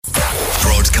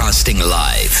Broadcasting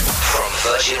live from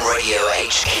Virgin Radio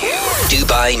HQ,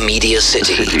 Dubai Media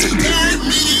City, to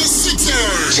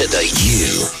the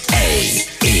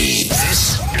UAE.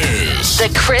 This is The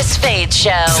Chris Fade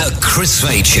Show. The Chris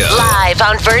Fade Show. Live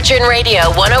on Virgin Radio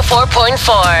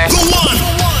 104.4. The one,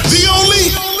 the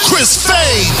only Chris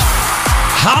Fade.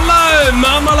 Hello,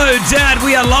 Mum. Hello, Dad.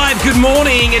 We are live. Good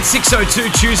morning. It's 6:02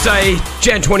 Tuesday,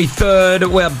 Jan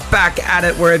 23rd. We're back at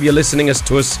it wherever you're listening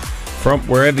to us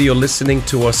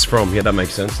from. Yeah, that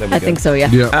makes sense. There we I go. think so, yeah.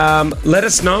 Let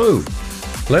us know.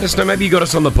 Maybe you got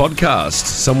us on the podcast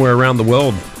somewhere around the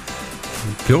world.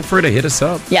 Feel free to hit us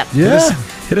up. Yep.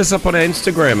 Hit us up on our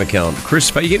Instagram account. Chris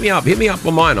Fade. Hit me up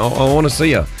on mine. I want to see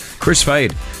you. Chris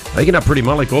Fade. Making up Pretty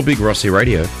Mullik or Big Rossi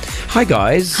Radio. Hi,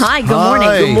 guys. Hi, good morning.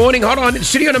 Good morning. Hold on. It's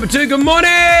studio number 2. Good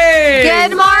morning.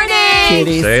 Good morning.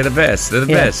 Kitties. They're the best. They're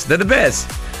the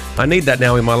best. I need that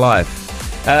now in my life.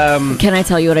 Can I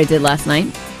tell you what I did last night?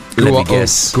 Let me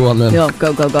guess. Go on then. Go.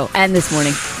 And this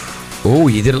morning. Oh,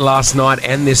 you did it last night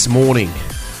and this morning.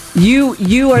 You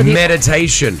are the...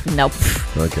 Meditation. Nope.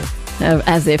 Okay.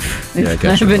 As if. Yeah, okay,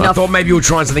 I have sure. I enough. thought maybe you were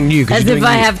trying something new. As if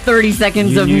I have 30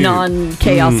 seconds of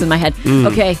non-chaos in my head.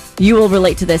 Okay, you will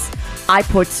relate to this. I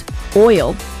put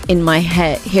oil in my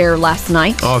hair last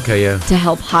night. Okay, yeah. To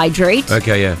help hydrate.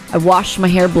 Okay, yeah. I washed my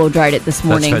hair, blow dried it this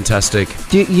morning. That's fantastic.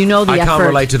 Do you know the effort? I can't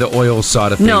relate to the oil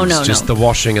side of things. No. Just the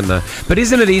washing and the... But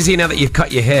isn't it easier now that you've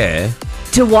cut your hair?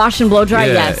 To wash and blow dry,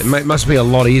 Yeah, yes. it must be a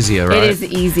lot easier, right? It is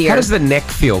easier. How does the neck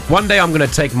feel? One day I'm going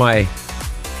to take my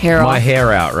hair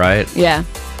out, right? Yeah.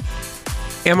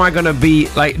 Am I going to be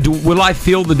like, will I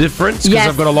feel the difference? Because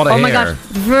I've got a lot of hair. Oh my gosh.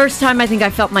 The first time I think I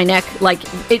felt my neck,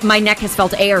 my neck has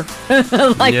felt air.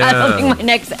 I don't think my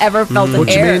neck's ever felt What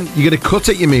do air. you mean? You get a cut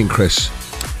it, you mean, Chris?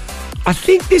 I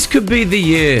think this could be the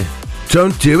year.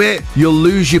 Don't do it. You'll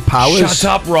lose your powers. Shut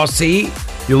up, Rossi.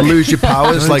 You'll lose your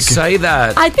powers. Don't say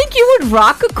that. I think you would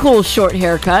rock a cool short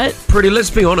haircut. Pretty, let's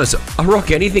be honest. I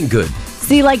rock anything good.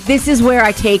 See, this is where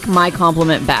I take my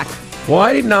compliment back.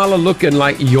 Why did Nala look and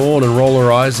yawn and roll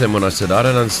her eyes then when I said, I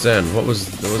don't understand? What was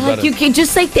that? You can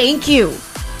just say thank you.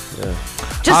 Yeah.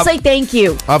 Just say thank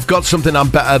you. I've got something I'm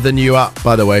better than you at,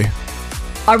 by the way.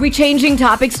 Are we changing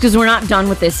topics? Because we're not done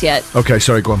with this yet. Okay,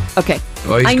 sorry, go on. Okay.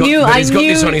 Well, he's got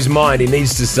this on his mind. He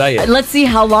needs to say it. Let's see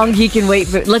how long he can wait.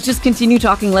 Let's just continue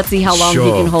talking. Let's see how long he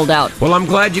can hold out. Well, I'm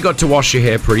glad you got to wash your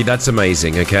hair, Pretty. That's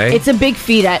amazing, okay? It's a big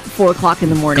feat at 4 o'clock in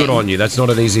the morning. Good on you. That's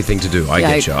not an easy thing to do. I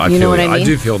get you. You know what I mean? I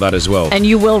do feel that as well. And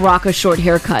you will rock a short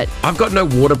haircut. I've got no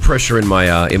water pressure in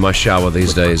my shower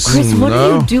these days. Chris, what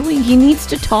are you doing? He needs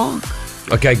to talk.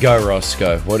 Okay, go, Ross.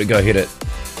 Go. Go hit it.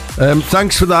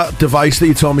 Thanks for that device that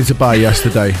you told me to buy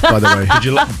yesterday, by the way.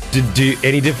 Did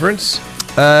any difference?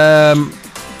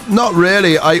 Not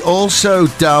really. I also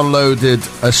downloaded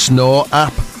a snore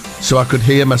app so I could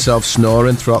hear myself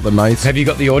snoring throughout the night. Have you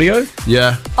got the audio?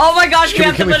 Yeah. Oh my gosh,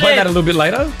 Can we play that a little bit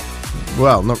later?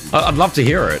 Well, no. I'd love to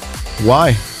hear it.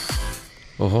 Why?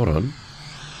 Oh, hold on.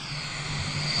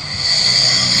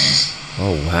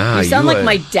 Oh, wow. You sound like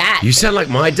my dad. You sound like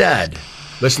my dad.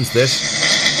 Listen to this.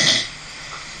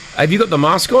 Have you got the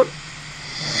mask on?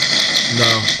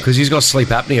 No. Because he's got sleep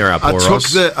apnea, our poor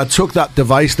Ross. I took that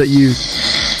device that you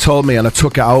told me and I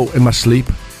took it out in my sleep.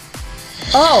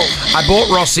 Oh. I bought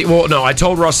Rossi... Well, no, I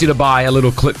told Rossi to buy a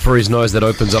little clip for his nose that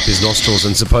opens up his nostrils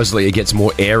and supposedly it gets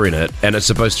more air in it and it's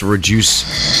supposed to reduce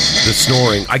the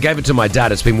snoring. I gave it to my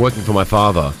dad. It's been working for my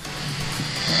father.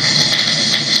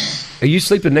 Are you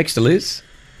sleeping next to Liz?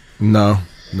 No,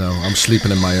 I'm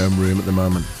sleeping in my own room at the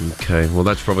moment. Okay, well,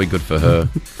 that's probably good for her.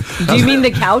 Do you mean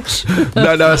the couch?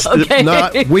 No, Okay.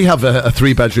 no. We have a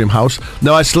 3-bedroom house.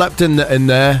 No, I slept in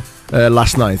there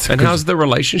last night. And how's the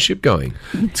relationship going?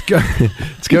 It's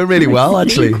going really well,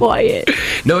 actually. Be quiet.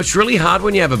 No, it's really hard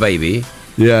when you have a baby.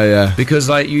 Yeah. Because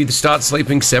you start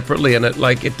sleeping separately and it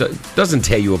doesn't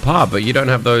tear you apart, but you don't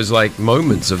have those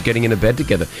moments of getting into bed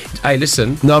together. Hey,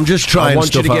 listen. No, I'm just trying I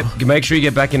want you stuff to out. make sure you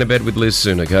get back into bed with Liz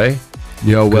soon, okay?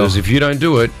 Yeah, well. Because if you don't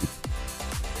do it...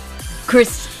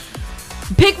 Chris,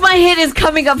 Pick My Hit is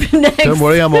coming up next. Don't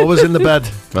worry, I'm always in the bed.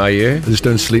 Are you? I just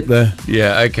don't sleep there.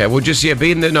 Yeah, okay. Well, just,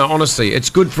 be in there. No, honestly,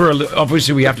 it's good for...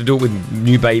 Obviously, we have to do it with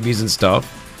new babies and stuff.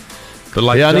 But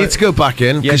I need to go back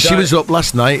in because she was up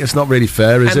last night. It's not really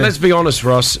fair, is it? And let's be honest,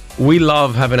 Ross, we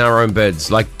love having our own beds.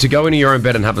 To go into your own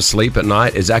bed and have a sleep at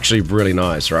night is actually really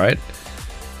nice, right?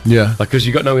 Yeah. Because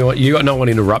you got no one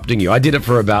interrupting you. I did it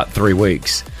for about 3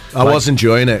 weeks. I was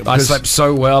enjoying it. I slept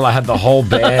so well. I had the whole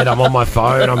bed. I'm on my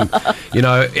phone.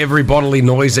 Every bodily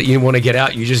noise that you want to get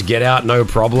out, you just get out, no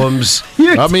problems.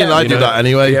 I mean, I do that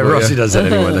anyway. Yeah, Rossi does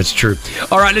that anyway. That's true.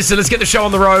 All right, listen, let's get the show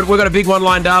on the road. We've got a big one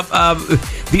lined up.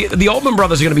 The Altman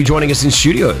brothers are going to be joining us in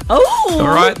studio. Oh, all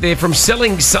right. They're from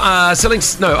Million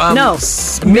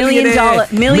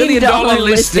Dollar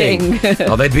Listing.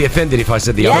 Oh, they'd be offended if I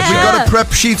said the other. We got a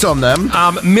prep sheet on them.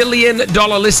 $1 Million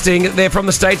Listing. They're from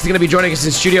the States. They're going to be joining us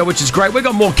in studio, which is great. We've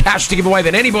got more cash to give away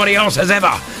than anybody else has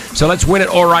ever. So let's win it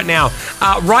all right now.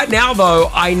 Right now, though,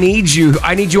 I need you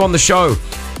on the show.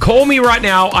 Call me right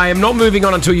now. I am not moving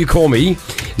on until you call me.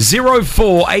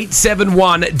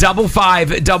 04871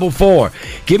 5544.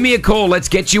 Give me a call. Let's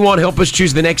get you on. Help us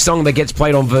choose the next song that gets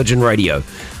played on Virgin Radio.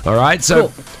 All right?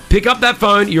 So pick up that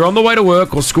phone. You're on the way to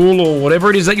work or school or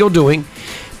whatever it is that you're doing.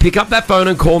 Pick up that phone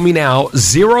and call me now.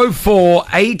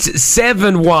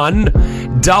 04871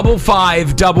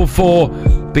 5544.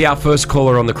 Be our first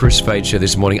caller on the Chris Fade Show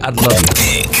this morning. I'd love it.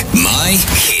 Pick my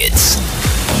hits.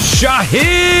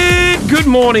 Shahid, good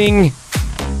morning.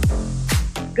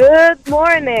 Good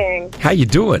morning. How you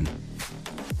doing?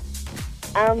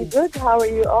 I'm good. How are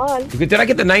you all? Did I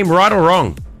get the name right or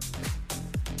wrong?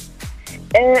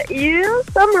 You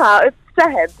somehow. It's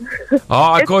Shahid.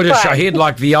 Oh, I called it Shahid,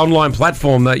 like the online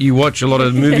platform that you watch a lot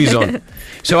of movies on.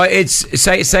 So it's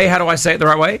say how do I say it the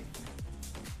right way?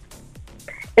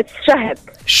 It's Shahid.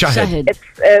 Shahid.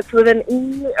 It's with an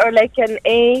E or like an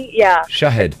A. Yeah.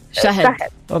 Shahid. Shahid.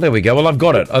 Oh, there we go. Well, I've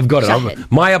got it.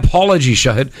 My apology,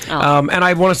 Shahid. Oh. And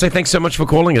I want to say thanks so much for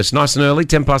calling us. Nice and early,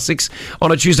 6:10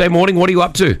 on a Tuesday morning. What are you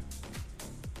up to?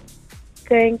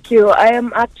 Thank you. I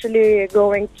am actually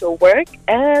going to work,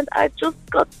 and I just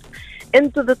got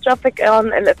into the traffic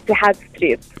on Al-Ittihad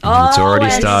Street. It's already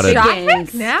started.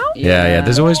 Traffic now? Yeah.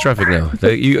 There's always traffic now.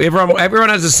 Everyone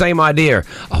has the same idea.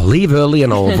 I'll leave early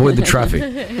and I'll avoid the traffic.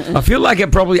 I feel like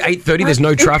at probably 8:30 there's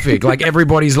no traffic. Like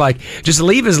everybody's like, just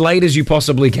leave as late as you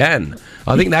possibly can.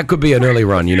 I think that could be an early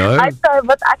run, you know? I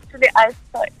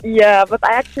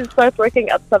actually start working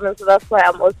at 7, so that's why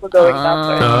I'm also going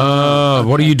that way.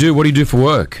 What do you do? What do you do for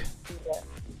work?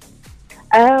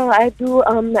 I do.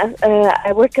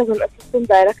 I work as an assistant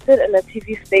director in a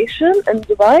TV station in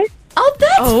Dubai. Oh,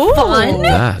 that's fun.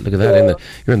 Look at that.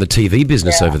 You're in the TV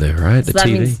business over there, right? So that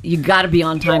means you got to be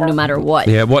on time no matter what.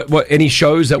 Yeah. What? Any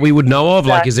shows that we would know of?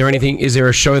 Like, is there anything? Is there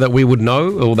a show that we would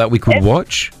know or that we could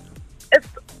watch?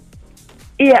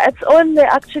 It's only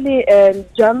actually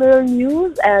general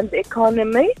news and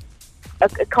economy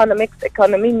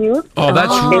news. Oh,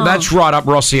 that's right up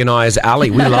Rossi and I's alley.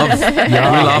 We love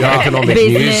economic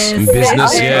news and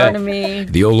business. Economy.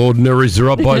 The All Ordinaries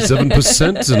are up by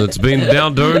 7%, and it's been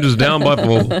down by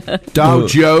 4. Dow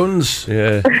Jones.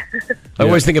 Yeah. I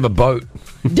always think of a boat.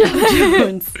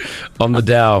 On the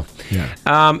Dow. Yeah.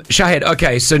 Shahid,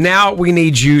 okay, so now we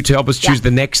need you to help us choose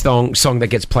the next song that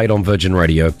gets played on Virgin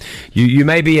Radio. You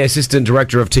may be assistant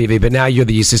director of TV, but now you're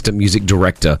the assistant music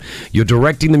director. You're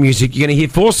directing the music. You're going to hear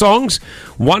 4 songs,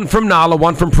 one from Nala,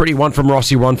 one from Pretty, one from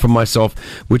Rossi, one from myself.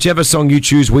 Whichever song you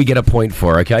choose, we get a point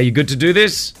for, okay? You good to do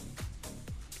this?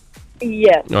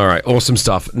 Yes. All right, awesome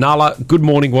stuff. Nala, good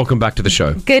morning. Welcome back to the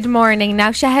show. Good morning.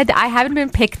 Now, Shahid, I haven't been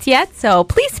picked yet, so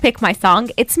please pick my song.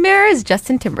 It's Mirrors,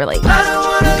 Justin Timberlake. I don't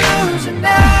wanna lose you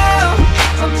now.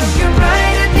 I'm looking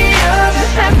right at the other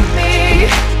half of me.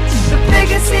 The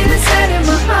biggest thing that's set in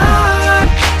my heart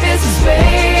is the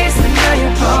space, and now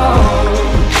you're home.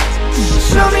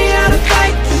 Show me how to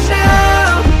fight for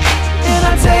now, and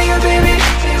I'll tell you, baby,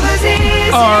 it was easy.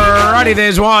 Alrighty,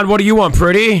 there's one. What do you want,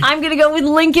 Pretty? I'm going to go with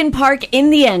Linkin Park in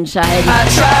the end, Shahid. I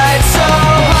tried so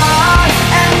hard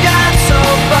and got so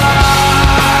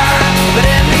far, but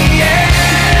in the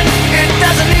end, it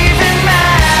doesn't even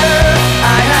matter.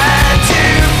 I had to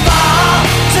fall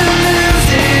to lose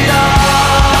it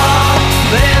all,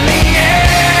 but in the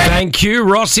end. Thank you.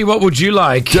 Rossi, what would you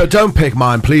like? Don't pick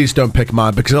mine. Please don't pick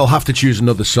mine because I'll have to choose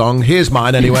another song. Here's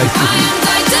mine anyway.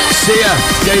 See ya,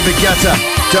 David Guetta.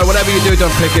 Whatever you do,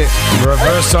 don't pick it.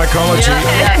 Reverse psychology.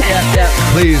 Yeah.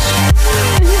 Please.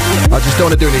 I just don't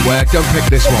want to do any work. Don't pick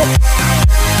this one.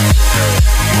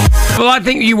 Well, I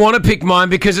think you want to pick mine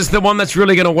because it's the one that's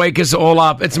really going to wake us all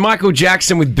up. It's Michael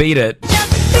Jackson with Beat It.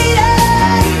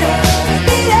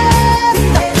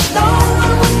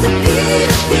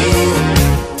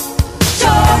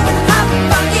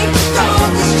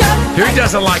 Who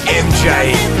doesn't like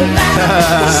MJ?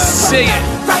 Sing it.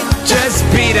 Just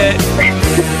beat it.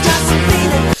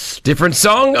 Different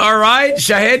song, all right.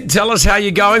 Shahid, tell us how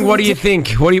you're going. What do you think?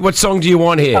 What song do you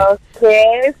want here?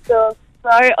 Okay, so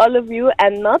sorry all of you,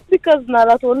 and not because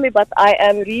Nala told me, but I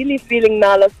am really feeling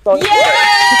Nala's song. Yay!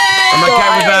 I'm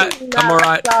okay with that. I'm all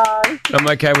right. I'm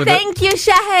okay with it. Thank you,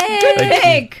 Shahid.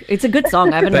 Thank you. It's a good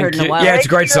song. I haven't heard in a while. Yeah, it's a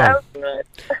great song.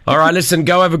 All right, listen,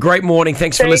 go have a great morning.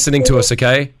 Thanks for listening to us,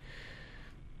 okay?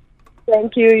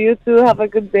 Thank you. You too. Have a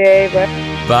good day. Bye.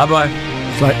 Bye-bye.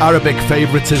 It's like Arabic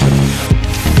favoritism.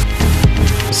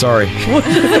 Sorry.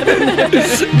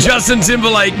 Justin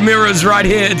Timberlake, Mirrors right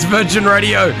here. It's Virgin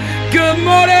Radio. Good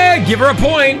morning. Give her a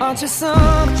point. Aren't you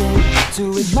something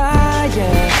to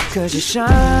admire? Cause you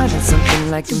shine at something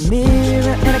like a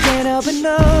mirror, and I can't help but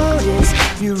notice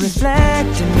you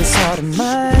reflect in this heart of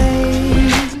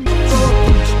mine.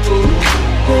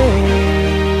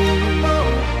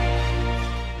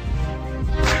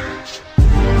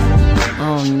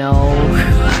 Oh no.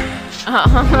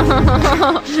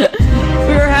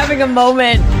 We were having a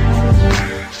moment.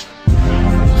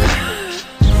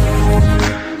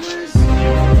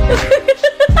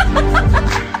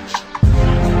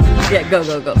 Yeah, go.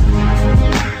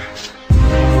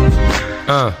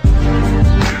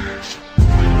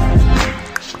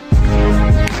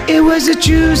 It was a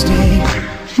Tuesday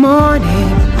morning,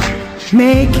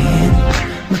 making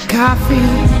my coffee,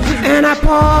 and I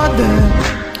poured the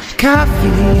coffee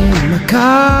in my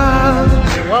cup.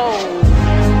 Whoa.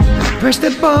 Pressed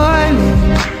the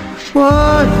boiling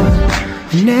water,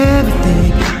 and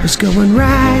everything was going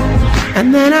right.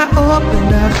 And then I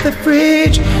opened up the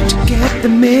fridge to get the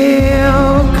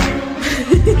milk.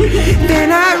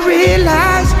 Then I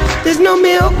realized there's no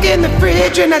milk in the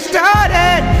fridge, and I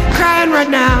started crying right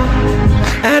now.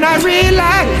 And I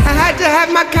realized I had to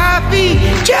have my coffee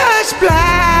just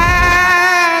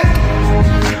black.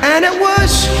 And it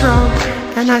was strong,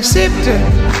 and I sipped it,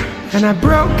 and I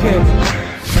broke it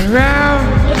around.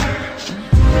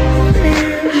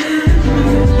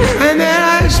 And then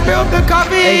I spilled the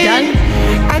coffee,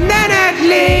 and then it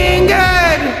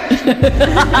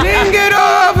lingered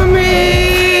over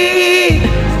me.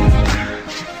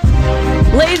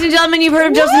 Ladies and gentlemen, you've heard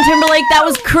of Justin Timberlake. That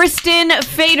was Kristen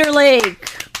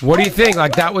Faderlake. What do you think?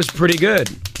 Like, that was pretty good.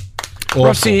 Awesome.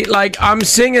 Rossi, like, I'm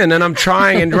singing and I'm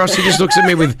trying, and Rossi just looks at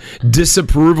me with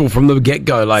disapproval from the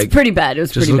get-go. Like, it's pretty bad. It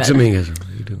was just pretty looks bad. at me and goes, "What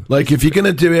are you doing?" Like, if you're going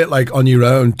to do it, like, on your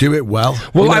own, do it well.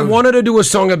 Well, I wanted to do a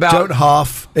song about... Don't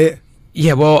half it.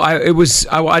 Yeah, well, I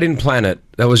didn't plan it.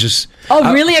 That was just...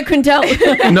 Oh, really? I couldn't tell.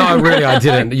 No, really, I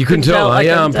didn't. You couldn't tell.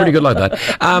 Yeah, I'm pretty good like that.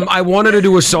 I wanted to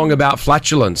do a song about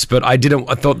flatulence, but I didn't.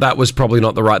 I thought that was probably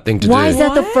not the right thing to do. Why is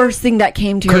that the first thing that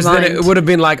came to your mind? Because then it would have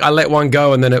been like, I let one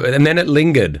go, and then it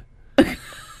lingered.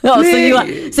 Oh,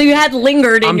 so you had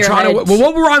lingered in your head. Well,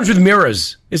 what rhymes with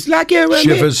mirrors? It's like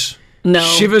Shivers. No,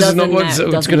 shivers is not what's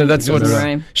going to. That's what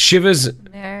rhyme. Shivers.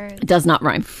 It does not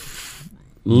rhyme.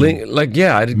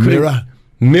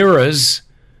 Mirrors.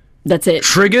 That's it.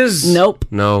 Triggers. Nope.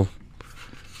 No.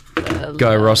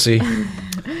 Go, Rossi.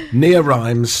 Near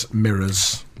rhymes,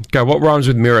 mirrors. Go. What rhymes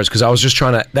with mirrors? Because I was just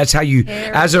trying to. That's how you,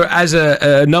 as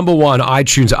a number one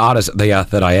iTunes artist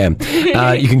that I am.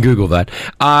 You can Google that.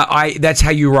 That's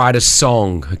how you write a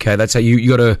song. Okay, that's how you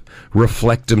got to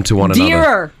reflect them to one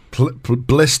another.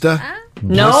 Blister.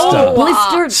 No.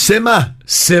 Blister.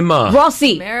 Simmer.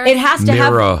 Rossi. It has to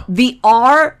have the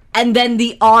R and then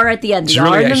the R at the end. The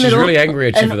R in the middle. She's really angry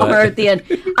at you for that. R at the end.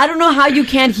 I don't know how you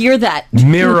can't hear that.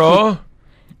 Mirror.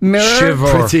 Shiver.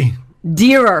 Pretty.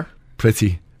 Dearer.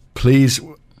 Pretty. Please,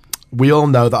 we all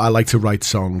know that I like to write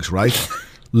songs, right?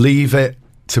 Leave it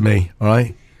to me, all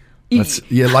right? It's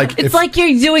like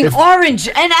you're doing orange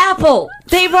and apple.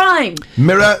 They rhyme.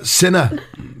 Mirror, sinner.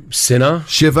 Sinner.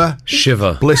 Shiver.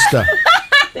 Blister.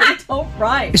 They don't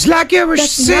rhyme. It's like you're a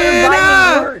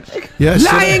sinner. Yeah,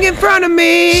 lying in front of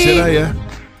me. Sinner, yeah.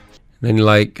 Then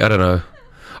I don't know.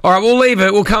 All right, we'll leave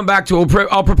it. We'll come back to it.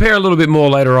 I'll prepare a little bit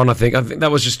more later on, I think. I think that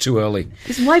was just too early.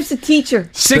 His wife's a teacher.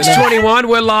 6:21,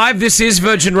 we're live. This is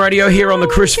Virgin Radio here on the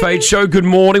Chris Fade Show. Good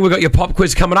morning. We've got your pop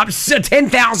quiz coming up.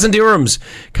 10,000 dirhams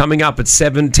coming up at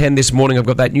 7:10 this morning. I've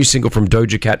got that new single from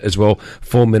Doja Cat as well,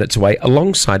 4 minutes away,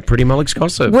 alongside Pretty Malik's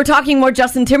Gossip. We're talking more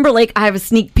Justin Timberlake. I have a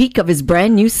sneak peek of his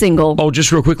brand new single. Oh,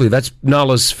 just real quickly, that's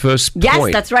Nala's first point.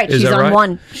 Yes, that's right. She's on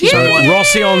 1. So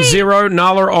Rossi on 0,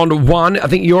 Nala on 1. I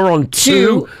think you're on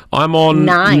 2. I'm on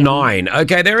 9.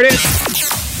 Okay, there it is.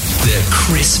 The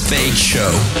Chris Fade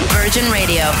Show. Virgin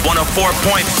Radio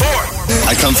 104.4.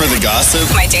 I come for the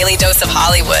gossip. My daily dose of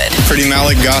Hollywood. Pretty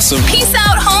Malik gossip. Peace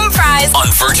out, home fries.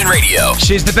 On Virgin Radio.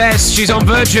 She's the best. She's on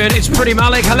Virgin. It's Pretty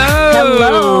Malik.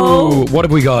 Hello. What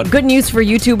have we got? Good news for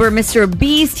YouTuber Mr.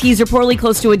 Beast. He's reportedly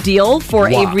close to a deal for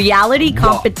a reality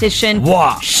competition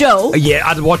show. Yeah,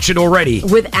 I'd watch it already.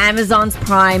 With Amazon's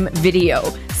Prime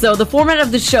Video. So the format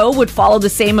of the show would follow the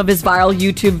same of his viral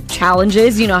YouTube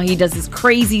challenges. You know, he does his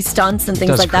crazy stunts and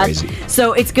things like that.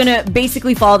 So it's going to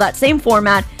basically follow that same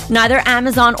format. Neither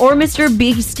Amazon or Mr.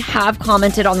 Beast have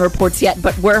commented on the reports yet,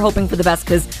 but we're hoping for the best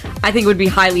because I think it would be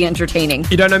highly entertaining.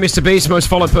 You don't know Mr. Beast, most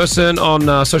followed person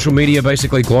on social media,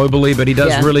 basically globally, but he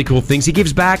does really cool things. He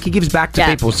gives back. He gives back to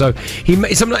people. So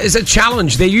it's a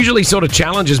challenge. They're usually sort of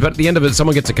challenges, but at the end of it,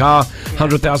 someone gets a car,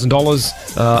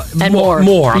 $100,000, and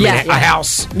more. I mean, a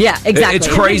house. Yeah, exactly. It's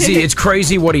crazy. It's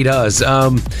crazy what he does. So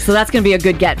that's going to be a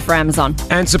good get for Amazon.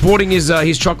 And supporting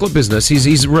his chocolate business,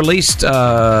 he's released.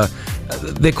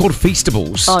 They're called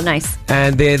Feastables. Oh, nice.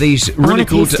 And they're these really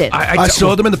cool. I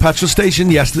saw them in the petrol station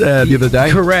the other day.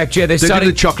 Correct. Yeah, they're starting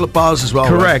the chocolate bars as well.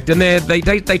 Correct, right? And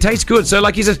they taste good. So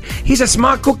like he's a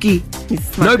smart cookie.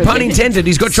 No pun intended.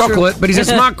 He's got chocolate, but he's a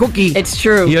smart cookie. It's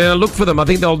true. Yeah, look for them. I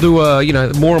think they'll do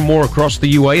more and more across the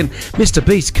UAE. And Mr.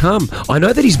 Beast, come. I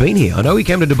know that he's been here. I know he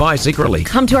came to Dubai secretly.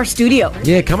 Come to our studio.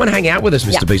 Yeah, come and hang out with us,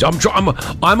 Mr. Beast.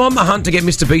 I'm on the hunt to get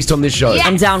Mr. Beast on this show. Yeah.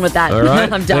 I'm down with that. All right,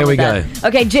 I'm down with that. Go.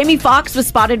 Okay, Jamie Foxx was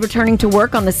spotted returning to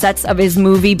work on the sets of his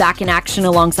movie Back in Action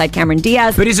alongside Cameron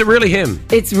Diaz. But is it really him?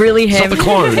 It's really him. It's not the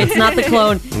clone. It's not the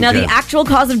clone. Now, the actual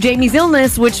cause of Jamie's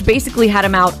illness, which basically had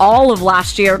him out all of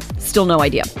last year, still no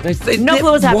idea. No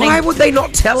clue what's happening. Why would they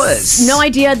not tell us? No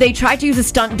idea. They tried to use a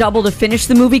stunt double to finish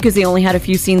the movie because they only had a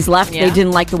few scenes left. They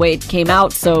didn't like the way it came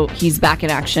out, so he's back in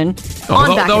action.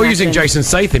 They were using Jason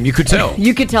Statham. You could tell.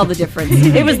 You could tell the difference.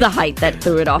 It was the height that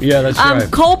threw it off. Yeah, that's right.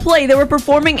 Coldplay, they were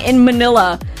performing in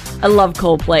Manila. I love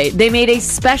Coldplay. They made a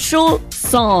special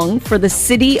song for the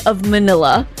city of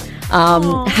Manila.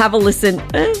 Have a listen.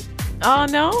 Oh,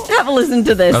 no. Have a listen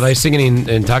to this. Are they singing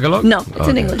in Tagalog? No, it's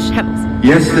in English. Have a listen.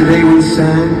 Yesterday we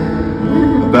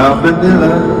sang about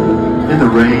Manila in the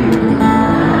rain.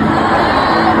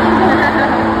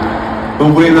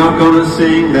 But we're not gonna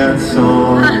sing that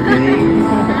song again.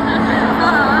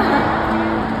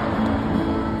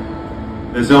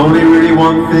 There's only really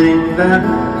one thing that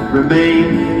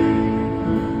remains.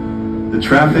 The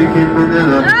traffic in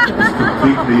Manila is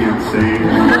completely insane.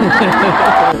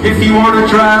 If you want to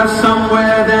drive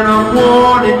somewhere, then I'm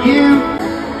warning you.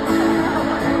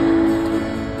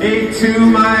 A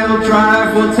 2-mile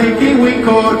drive will take a week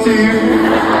or two.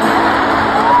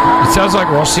 It sounds like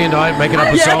Rossi and I making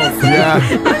up a song. Yeah.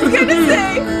 I was going to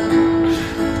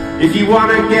say. If you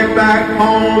want to get back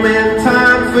home in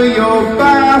time for your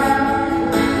bath,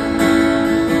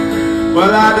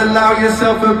 well, I'd allow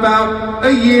yourself about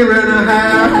a year and a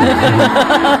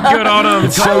half. Good on him.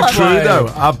 It's so true, though.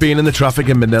 I've been in the traffic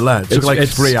in Manila. It took like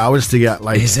 3 hours to get,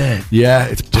 like... Is it? Yeah,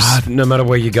 it's just bad. No matter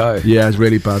where you go. Yeah, it's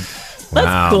really bad.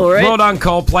 That's cool, right? Well done,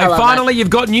 Coldplay. Finally, you've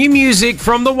got new music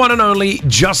from the one and only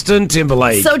Justin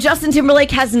Timberlake. So Justin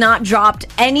Timberlake has not dropped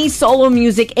any solo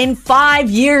music in 5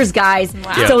 years, guys.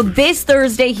 Wow. Yeah. So this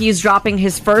Thursday, he's dropping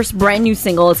his first brand new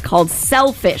single. It's called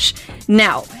Selfish.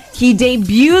 Now, he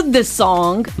debuted the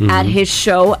song at his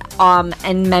show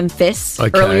in Memphis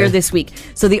earlier this week.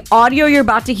 So the audio you're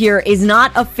about to hear is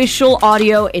not official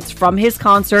audio. It's from his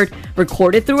concert,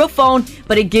 recorded through a phone,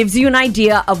 but it gives you an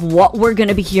idea of what we're going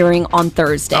to be hearing on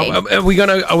Thursday. Are we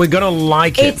gonna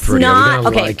like it? It's not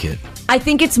okay. Like it? I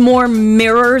think it's more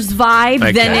Mirrors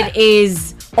vibe than it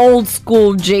is old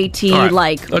school JT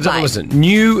vibe. Listen,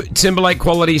 new Timberlake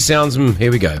quality sounds.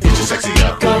 Here we go.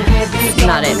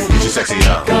 Not it.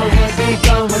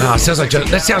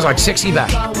 That sounds like sexy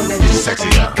back.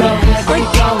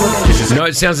 No,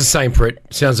 it sounds the same, Prit.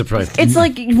 Sounds the same. It's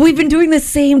like we've been doing the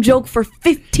same joke for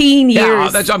 15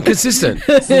 years. Yeah, I'm consistent.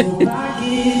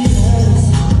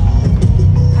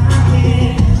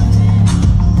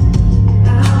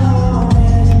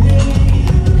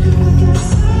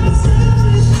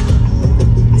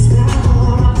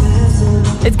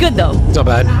 It's good though. It's not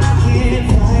bad.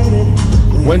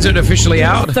 When's it officially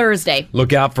out? Thursday.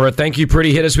 Look out for it. Thank you,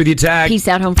 Pretty. Hit us with your tag. Peace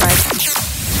out, home fries.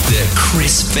 The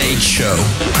Chris Fade Show.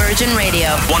 Virgin Radio.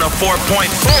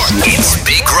 104.4. It's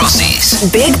Big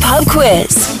Rossi's Big Pub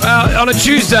Quiz. On a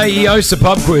Tuesday, he hosts a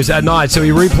pub quiz at night, so he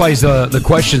replays the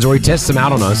questions or he tests them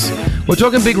out on us. We're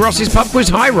talking Big Rossi's pub quiz.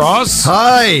 Hi, Ross.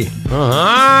 Hi.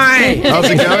 Hi. How's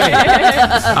it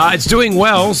going? It's doing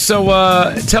well. So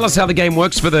tell us how the game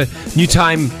works for the new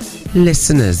time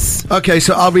listeners. Okay,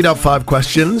 so I'll read out 5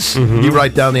 questions. You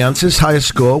write down the answers. Highest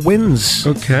score wins.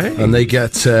 Okay. And they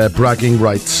get bragging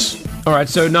rights. All right,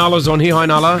 so Nala's on here. Hi,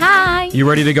 Nala. Hi. You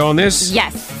ready to go on this?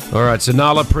 Yes. All right, so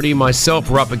Nala, Pretty, myself,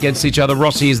 we're up against each other.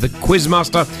 Rossi is the quiz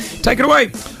master. Take it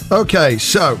away. Okay,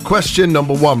 so question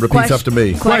number 1. Repeat after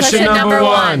me. Question number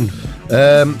 1.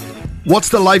 What's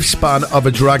the lifespan of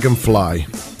a dragonfly?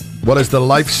 What is the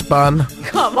lifespan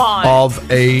come on.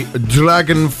 of a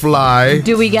dragonfly.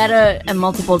 Do we get a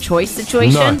multiple choice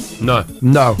situation? No.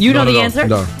 No. You know Not the at all. answer?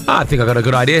 No. I think I got a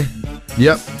good idea.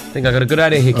 Yep. I think I got a good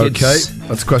idea here, kids. Okay.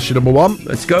 That's question number 1.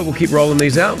 Let's go. We'll keep rolling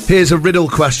these out. Here's a riddle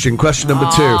question. Question number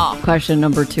 2. Question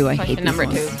number 2. I hate Question these number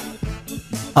ones.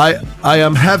 2. I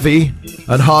am heavy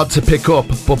and hard to pick up,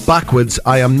 but backwards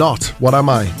I am not. What am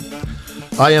I?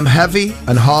 I am heavy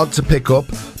and hard to pick up,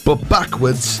 but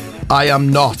backwards I am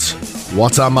not.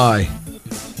 What am I?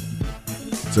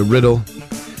 It's a riddle.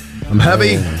 I'm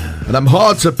heavy and I'm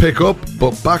hard to pick up,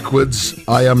 but backwards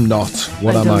I am not.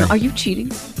 What am I? Are you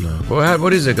cheating? Well,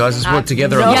 what is it, guys? Let's work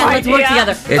together No, on this. let's work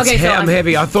together. It's Okay, so I'm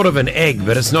heavy. I thought of an egg,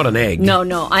 but it's not an egg.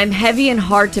 No, I'm heavy and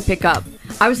hard to pick up.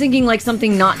 I was thinking like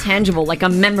something not tangible, like a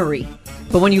memory.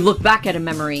 But when you look back at a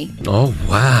memory, Oh,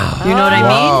 wow. you know what I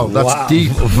Wow, mean? that's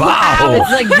deep. Wow. It's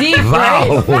like deep,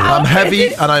 right? I'm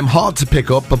heavy and I'm hard to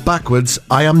pick up, but backwards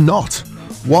I am not.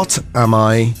 What am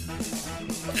I?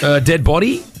 Dead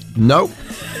body? No.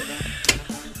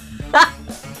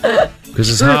 Because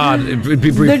it's hard. It'd be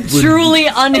The truly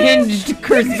unhinged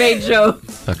Chris Page show.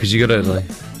 Because you got to, like...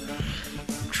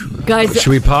 Guys, Should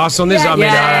we pass on this? I mean,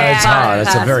 it's hard. It's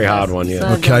a pass, very pass. hard one, yeah. So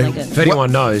Okay. don't like it. If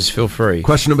anyone knows, feel free.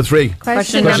 Question number 3.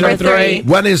 Question Question number 3.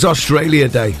 When is Australia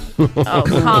Day? Oh,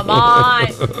 come on.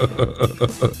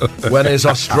 When is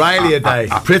Australia Day?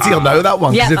 Pretty, you'll know that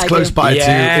one because Yeah, it's I close do. by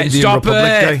Yeah, to Indian stop Republic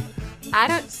it. Day. I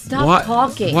don't. Stop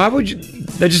talking. Why would you...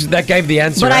 That gave the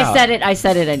answer But out. I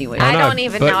said it anyway. I know, don't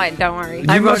even but- know it. Don't worry.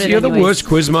 I wrote it You're the anyways. worst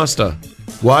quizmaster.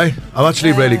 Why? I'm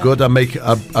actually really good. I make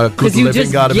a good Because you living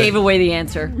just out of gave it. away the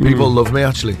answer. People love me,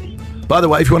 actually. By the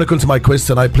way, if you want to come to my quiz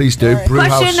tonight, please do. Brew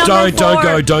Question House. number Don't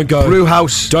go. Don't go. Brew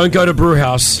House. Don't go to Brew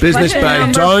House. Business Question Bay.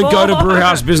 number Don't go to 4. Brew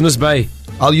House Business Bay.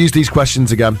 I'll use these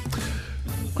questions again.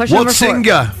 Question What number 4.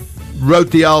 singer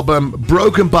wrote the album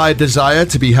Broken by Desire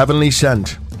to be Heavenly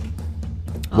Sent?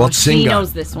 What She singer?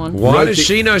 knows this one. Why Wrote does the-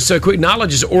 she know so quick? Nala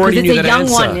just already Because knew it's a that young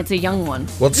answer. one. It's a young one.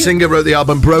 What singer wrote the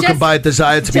album Broken Just- by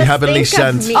Desire to be just Heavenly think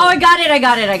of Sent? me. Oh, I got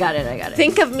it.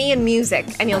 Think of me in music,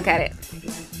 and you'll get it.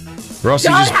 Rossi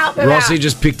Don't help him out.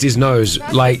 just picked his nose,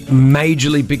 like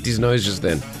majorly picked his nose just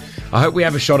then. I hope we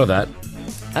have a shot of that.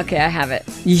 Okay, I have it.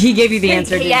 He gave you the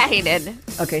answer. didn't Yeah, he? he did.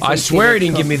 Okay. So I swear he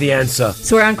didn't give me the answer.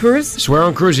 Swear on cruise. Swear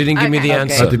on cruise, he didn't give me the Okay.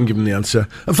 answer. I didn't give him the answer.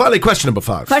 And finally, question number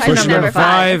 5. Question Question number number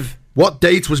 5. What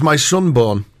date was my son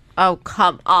born? Oh,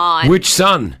 come on. Which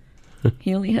son?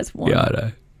 He only has one. Yeah, I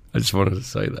know. I just wanted to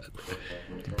say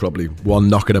that. Probably one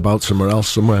knocking about somewhere else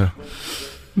somewhere.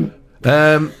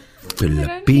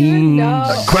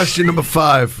 Philippines. Question number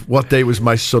 5. What day was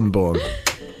my son born?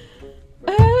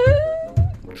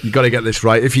 You got to get this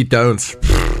right. If you don't,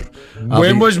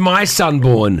 When was my son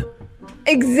born?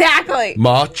 Exactly.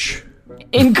 March.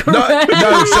 Incorrect.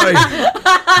 No, sorry.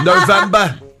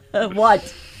 November.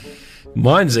 What?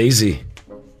 Mine's easy.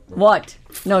 What?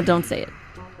 No, don't say it.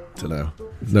 Don't know.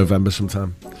 November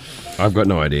sometime. I've got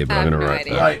no idea, but I'm going to no write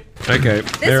idea. that. Right. Okay,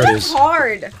 This there it was is.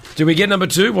 hard. Do we get number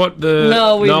 2? What the?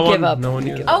 No, we no give one, up. No one.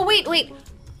 Knew. Oh, wait.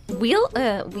 Wheel?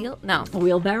 No. A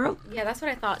wheelbarrow? Yeah, that's what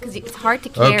I thought, because it's hard to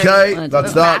carry. Okay,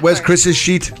 that's that. Where's Chris's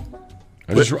sheet?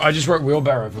 I just wrote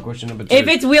wheelbarrow for question number 2. If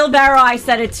it's wheelbarrow, I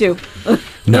said it too.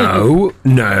 no.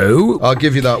 I'll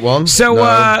give you that one. So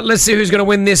No. let's see who's going to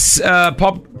win this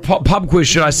pub quiz.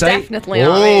 Should I say? Definitely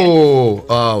not me.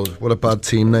 Oh, what a bad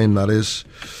team name that is.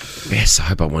 Yes, I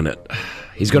hope I won it.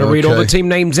 He's going to read all the team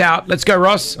names out. Let's go,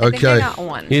 Ross. I think I Okay. got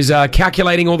one. He's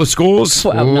calculating all the scores. Ooh,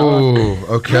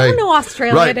 okay. I don't know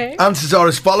Australia Right, Day. answers are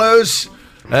as follows.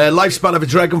 Lifespan of a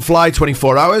dragonfly,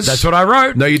 24 hours. That's what I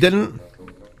wrote. No, you didn't.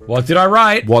 What did I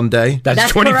write? 1 day.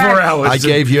 That's 24 correct. hours. I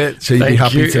gave you it, so you'd be Thank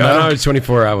happy you. to know. I know it's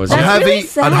 24 hours. I'm Yeah. heavy really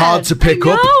sad. and hard to pick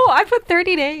No, up. I put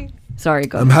 30 days. Sorry,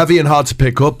 go. I'm heavy and hard to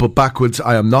pick up, but backwards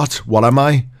I am not. What am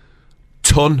I?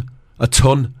 A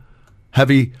ton.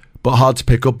 Heavy but hard to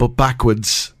pick up, but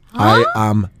backwards I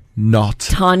am not.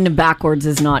 Ton backwards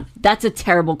is not. That's a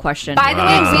terrible question. By the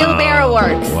way, wheelbarrow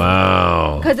works.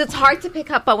 Wow. Because it's hard to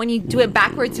pick up, but when you do it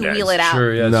backwards, you wheel it out.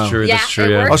 True, yeah, that's No. true. Yeah, That's true. it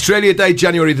Yeah. works. Australia Day,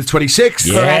 January the 26th.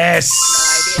 Yes.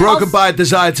 Broken by a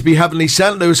desire to be heavenly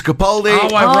sent, Lewis Capaldi.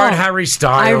 Oh, I wrote Harry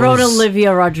Styles. I wrote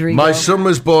Olivia Rodrigo. My son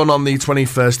was born on the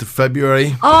 21st of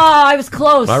February. Oh, I was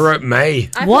close. I wrote May.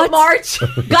 I What? put March.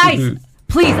 Guys,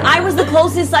 please, I was the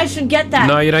closest. I should get that.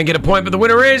 No, you don't get a point, but the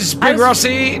winner is Big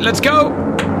Rossi. Let's go.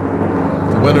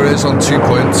 The winner is on 2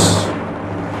 points.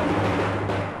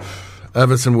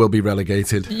 Everton will be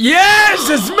relegated. Yes,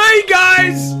 it's me,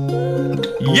 guys.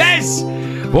 Yes.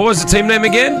 What was the team name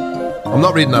again? I'm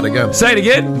not reading that again. Say it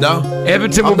again. No.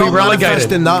 Everton will be relegated.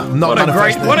 Manifesting that. I'm not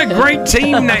manifesting. What a great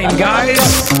team name, guys.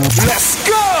 Let's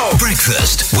go!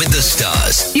 Breakfast with the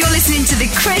Stars. You're listening to the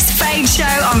Chris Fade Show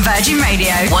on Virgin Radio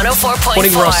 104.4.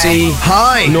 Morning, Rossi.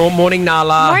 Hi. No, morning,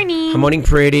 Nala. Morning. Morning,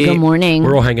 Pretty. Good morning.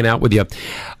 We're all hanging out with you.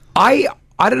 I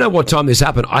don't know what time this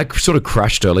happened. I sort of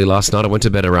crashed early last night. I went to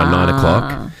bed around 9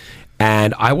 o'clock.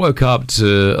 And I woke up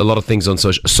to a lot of things on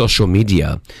social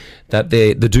media that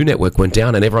the Do Network went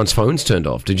down and everyone's phones turned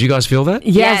off. Did you guys feel that?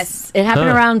 Yes. It happened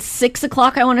around 6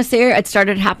 o'clock, I want to say. It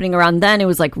started happening around then. It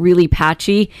was like really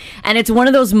patchy. And it's one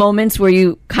of those moments where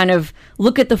you kind of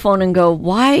look at the phone and go,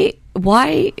 why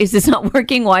is this not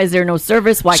working? Why is there no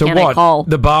service? Why can't I call?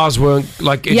 The bars weren't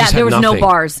like, it just had there was nothing. no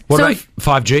bars. What So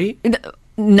about 5G?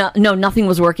 No, nothing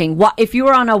was working. If you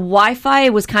were on a Wi-Fi,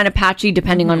 it was kind of patchy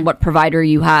depending on what provider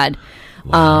you had.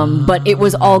 But it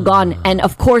was all gone. And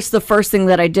of course, the first thing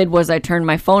that I did was I turned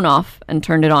my phone off and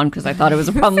turned it on because I thought it was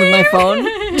a problem with my phone.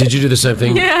 Did you do the same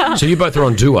thing? Yeah. So you both are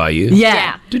on Do, are you?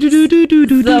 Yeah. So I do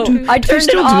they turned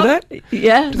still it off. do that?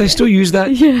 Yeah. Do they still use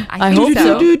that? Yeah. I hope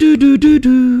so.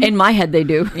 In my head, they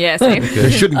do. Yeah, same.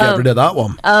 They shouldn't get rid of that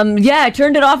one. Yeah, I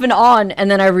turned it off and on, and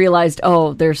then I realized,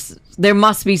 there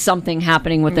must be something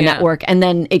happening with the network. And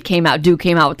then Do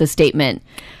came out with a statement.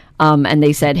 And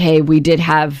they said, hey, we did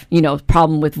have,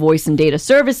 problem with voice and data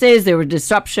services. There was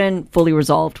disruption, fully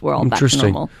resolved. We're all back to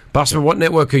normal. Basma, what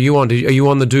network are you on? Are you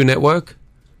on the Do Network?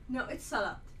 No, it's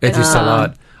Salah. It is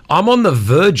Salat. I'm on the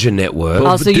Virgin Network.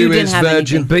 Oh, so you didn't have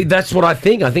anything. But that's what I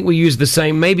think. I think we use the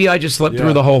same. Maybe I just slept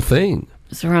through the whole thing.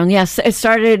 It's around, it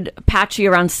started patchy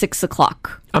around 6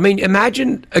 o'clock. I mean,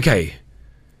 imagine, okay,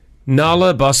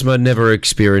 Nala Basma never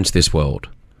experienced this world.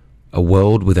 A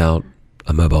world without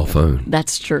a mobile phone.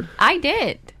 That's true. I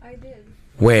did.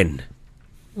 When?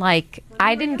 Like,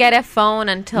 I didn't get a phone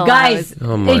until Guys,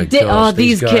 Oh my gosh, oh,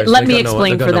 these guys, kids. Let they me got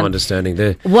explain they've got for no them.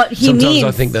 understanding. What he Sometimes means.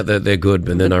 I think that they're good,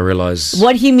 but then I realize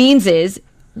What he means is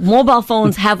mobile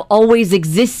phones have always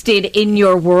existed in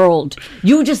your world.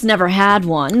 You just never had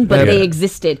one, but they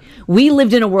existed. We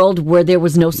lived in a world where there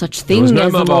was no such thing no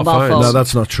as a mobile phone. No,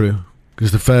 that's not true.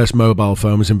 Because the first mobile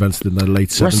phone was invented in the late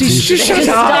 70s. Shut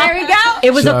up. There we go.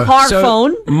 It was a car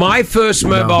phone. My first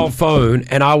mobile phone,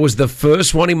 and I was the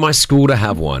first one in my school to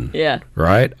have one. Yeah.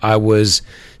 Right? I was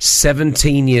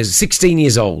 16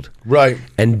 years old. Right.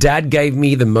 And Dad gave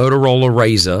me the Motorola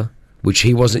Razr, which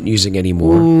he wasn't using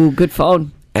anymore. Ooh, good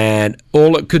phone. And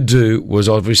all it could do was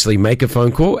obviously make a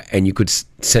phone call, and you could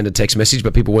send a text message,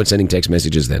 but people weren't sending text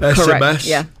messages then. SMS. Correct.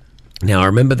 Yeah. Now, I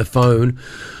remember the phone,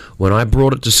 when I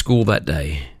brought it to school that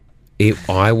day,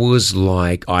 I was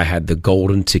like I had the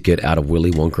golden ticket out of Willy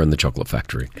Wonka and the Chocolate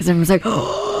Factory. Because everyone's like,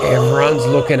 everyone's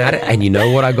looking at it, and you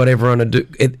know what I got everyone to do?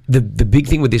 The big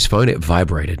thing with this phone, it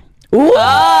vibrated. ooh.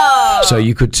 So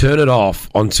you could turn it off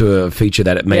onto a feature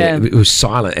that it made. It was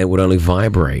silent and it would only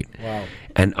vibrate. Wow.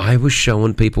 And I was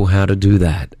showing people how to do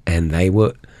that, and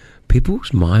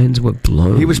people's minds were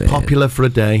blown. He was popular for a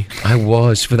day. I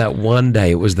was, for that one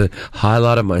day. It was the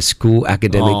highlight of my school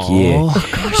academic year.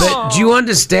 But do you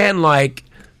understand, like,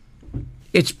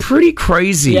 it's pretty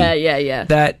crazy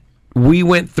that we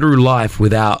went through life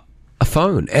without a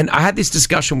phone. And I had this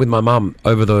discussion with my mum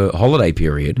over the holiday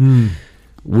period.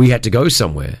 We had to go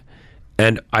somewhere,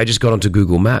 and I just got onto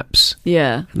Google Maps.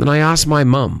 Yeah. And then I asked my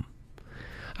mum,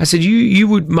 I said,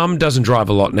 Mum doesn't drive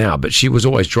a lot now, but she was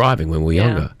always driving when we were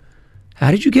younger.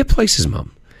 How did you get places,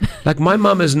 Mum? Like, my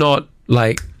mum is not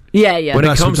like... Yeah. When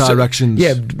it comes to directions.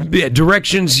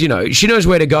 Directions, she knows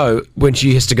where to go when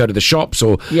she has to go to the shops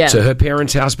or to her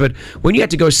parents' house. But when you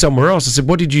had to go somewhere else, I said,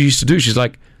 what did you used to do? She's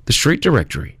like, the street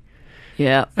directory.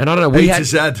 Yeah. And I don't know. A to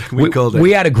Z, we called it.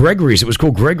 We had a Gregory's. It was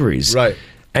called Gregory's. Right.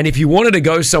 And if you wanted to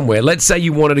go somewhere, let's say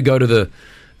you wanted to go to the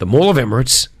Mall of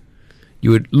Emirates,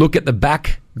 you would look at the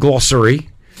back glossary,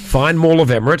 find Mall of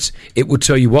Emirates. It would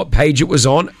tell you what page it was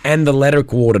on and the letter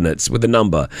coordinates with the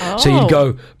number. Oh. So you'd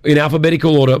go in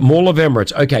alphabetical order, Mall of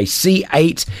Emirates. Okay,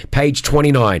 C8, page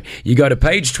 29. You go to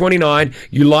page 29,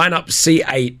 you line up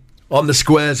C8. On the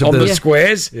squares of the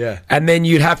squares. Yeah. And then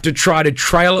you'd have to try to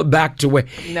trail it back to where...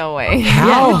 No way.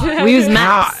 How? Yeah. We use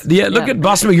maps. Look at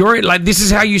Busman. You're like, this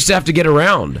is how you used to have to get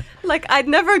around. Like, I'd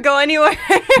never go anywhere.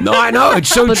 No, I know. It's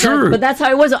so true. But that's how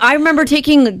it was. I remember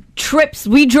taking trips.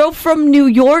 We drove from New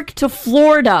York to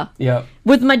Florida. Yeah.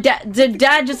 With my dad. The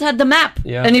dad just had the map.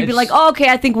 Yeah, and he'd be like, oh, okay,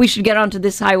 I think we should get onto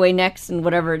this highway next and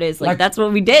whatever it is. Like that's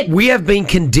what we did. We have been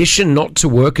conditioned not to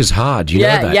work as hard. You know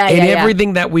that? Yeah, In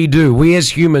everything that we do, we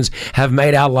as humans have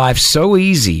made our life so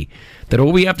easy that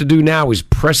all we have to do now is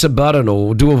press a button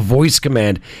or do a voice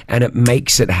command and it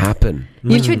makes it happen.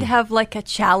 You should have like a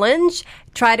challenge.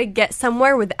 Try to get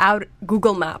somewhere without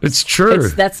Google Maps. It's true.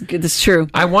 That's good. That's true.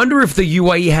 I wonder if the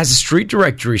UAE has a street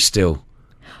directory still.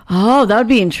 Oh, that would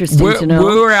be interesting to know.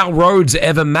 Were our roads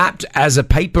ever mapped as a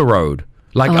paper road?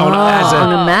 Like on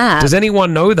a map. Does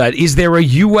anyone know that? Is there a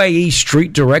UAE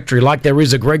street directory like there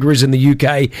is a Gregory's in the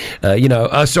UK?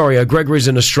 A Gregory's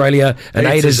in Australia, an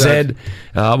A to Z.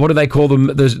 What do they call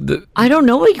them? I don't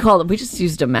know what you call it. We just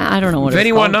used a map. I don't know what. If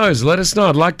anyone knows, let us know.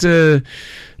 I'd like to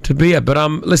be it. But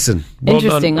listen, well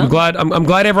interesting. Done. I'm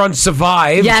glad everyone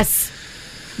survived. Yes,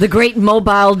 the great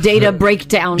mobile data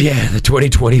breakdown. Yeah, the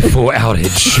 2024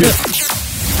 outage.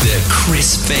 The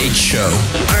Chris Fade Show.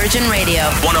 Virgin Radio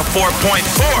 104.4.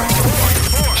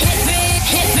 Hit me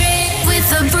with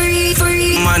the free.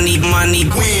 Money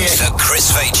wins. The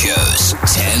Chris Fade Show's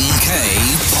 10K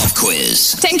Pop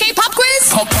Quiz. 10K pop quiz?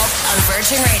 Pop. On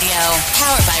Virgin Radio.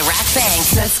 Powered by Rack Bank.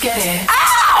 Let's get it.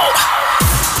 Ow!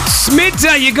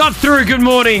 Smitta, you got through. Good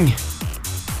morning.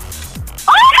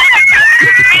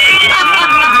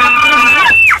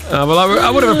 Well, I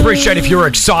would have appreciated if you were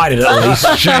excited at least.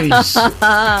 Jeez.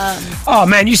 Oh,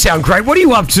 man, you sound great. What are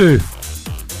you up to?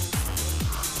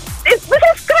 This is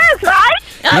Chris, right?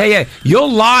 Yeah. You're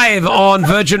live on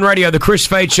Virgin Radio, the Chris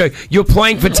Fade Show. You're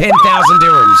playing for 10,000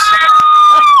 dirhams.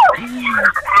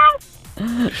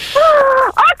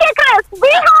 Okay, Chris,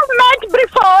 we have met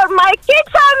before. My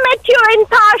kids have met you in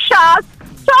Tasha.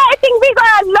 So I think we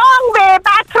got a long way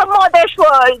back from Modesh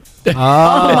World.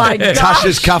 Oh my God.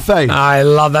 Tasha's Cafe. I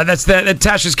love that. That's the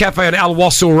Tasha's Cafe on Al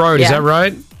Wasl Road. Is that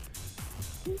right?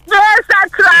 Yes,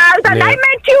 that's right. And Yeah. I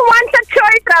met you once at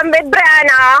Choikam with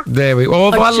Brianna. There we go.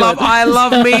 Oh, I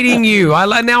love meeting you.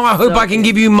 Now I hope I can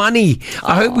give you money.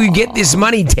 I hope we get this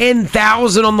money.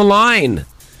 10,000 on the line.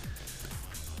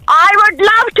 I would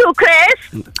love to, Chris.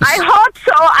 I hope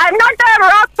so. I'm not a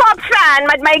rock pop fan,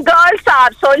 but my girls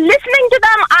are. So listening to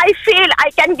them, I feel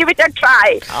I can give it a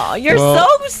try. Oh, you're so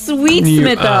sweet,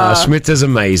 Smitta. Smitta's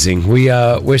amazing.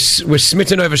 We're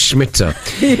smitten over Smitta.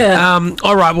 Yeah.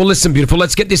 All right. Well, listen, beautiful.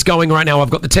 Let's get this going right now. I've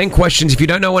got the 10 questions. If you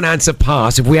don't know an answer,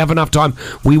 pass. If we have enough time,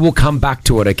 we will come back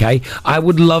to it. Okay. I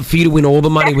would love for you to win all the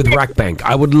money with Rack Bank.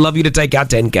 I would love you to take out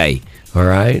 10K. All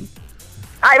right.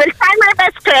 I will try my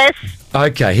best, Chris.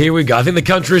 Okay, here we go. I think the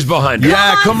country is behind us.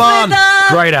 Yeah, come on.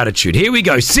 Great attitude. Here we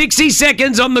go. 60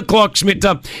 seconds on the clock,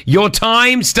 Smitta. Your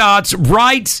time starts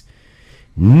right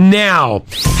now.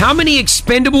 How many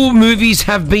expendable movies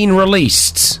have been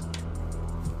released?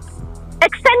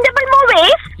 Expendable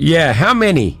movies? Yeah, how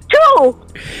many? 2.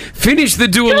 Finish the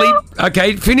Dua Lipa.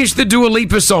 Okay, finish the Dua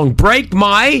Lipa song. Break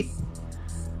My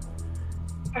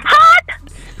Heart?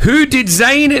 Who did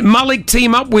Zayn and Malik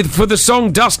team up with for the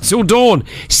song Dusk Till Dawn?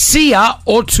 Sia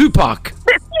or Tupac?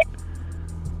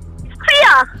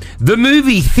 Sia. The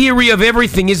movie Theory of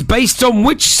Everything is based on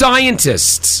which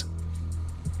scientists?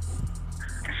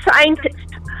 Scientist.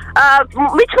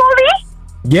 Which movie?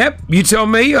 Yep, you tell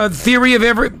me. Theory of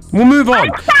We'll move on.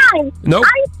 Einstein. Nope.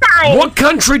 Einstein. What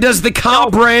country does the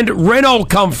car brand Renault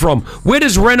come from? Where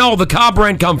does Renault, the car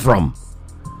brand, come from?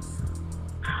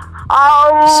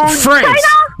 France. China?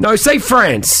 No, say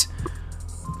France.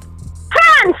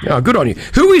 France. Oh, good on you.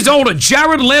 Who is older,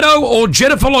 Jared Leto or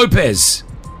Jennifer Lopez?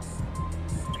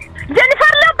 Jennifer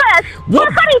Lopez. What?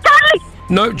 Oh, sorry, Charlie.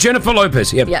 No, Jennifer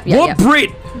Lopez. Yep. Yeah.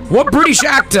 What British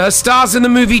actor stars in the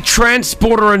movie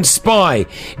Transporter and Spy?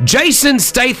 Jason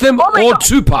Statham or God.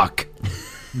 Tupac?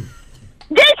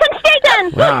 Jason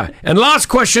Statham. Ah, and last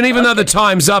question, even though the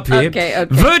time's up here. Okay.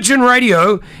 Virgin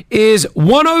Radio is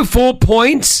 104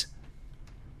 points.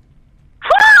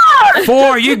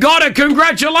 4. You got it.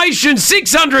 Congratulations.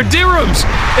 600 dirhams.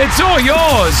 It's all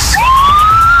yours.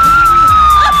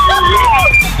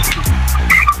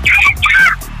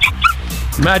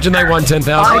 Imagine they won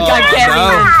 10,000. We'll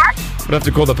have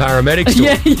to call the paramedics.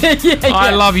 Yeah. I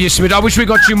love you, Smith. I wish we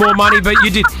got you more money, but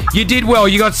you did well.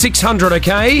 You got 600,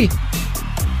 okay?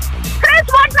 Chris,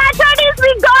 what mattered is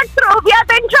we got through. We have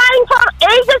been trying for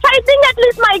ages, I think, at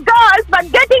least my girls,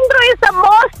 but getting through is the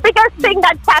most biggest thing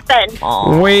that's happened.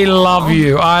 Aww. We love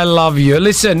you. I love you.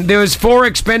 Listen, there was 4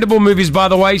 expendable movies, by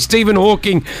the way. Stephen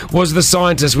Hawking was the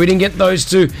scientist. We didn't get those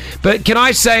 2. But can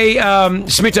I say,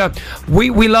 Smitta,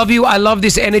 we love you. I love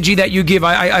this energy that you give.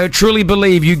 I truly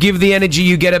believe you give the energy,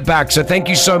 you get it back. So thank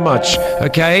you so much,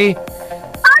 okay?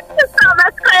 Thank you so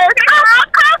much, Chris.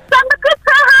 Can the Chris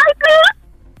say hi, please?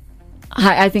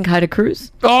 Hi, I think hi to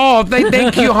Cruz. Oh,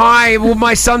 thank you. Hi. Well,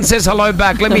 my son says hello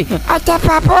back. Let me. Oh,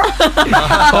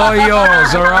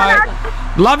 yours. All right.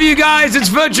 Love you guys. It's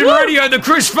Virgin Radio, the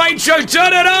Chris Fade Show.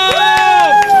 Turn it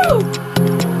up.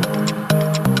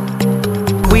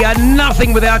 We are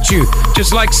nothing without you.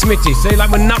 Just like Smitty. See,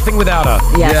 like we're nothing without her.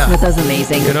 Yeah, Smitha's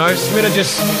amazing. You know,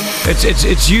 Smitha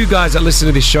it's you guys that listen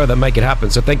to this show that make it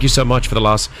happen. So thank you so much for the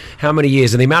last how many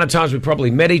years and the amount of times we've probably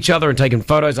met each other and taken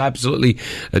photos. I absolutely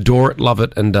adore it, love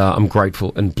it, and I'm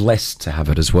grateful and blessed to have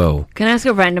it as well. Can I ask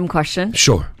a random question?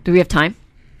 Sure. Do we have time?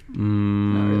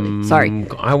 Not really.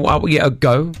 Sorry. Yeah,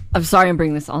 go. I'm sorry I'm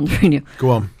bringing this on the radio.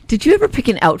 Go on. Did you ever pick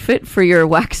an outfit for your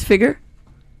wax figure?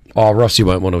 Oh, Rossi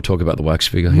won't want to talk about the wax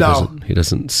figure. He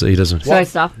doesn't. Should I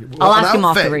stop? I'll ask him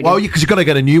off the radio. Well, because you've got to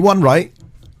get a new one, right?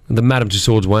 The Madame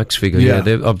Tussauds wax figure. Yeah,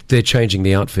 they're changing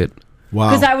the outfit. Wow.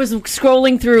 Because I was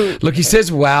scrolling through. Look, he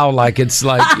says "wow" like it's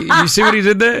like you see what he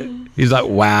did there. He's like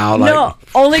 "wow." Like, no,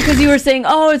 only because you were saying,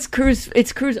 "Oh, it's Cruise."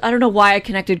 It's Cruise. I don't know why I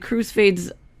connected Cruise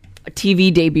Fade's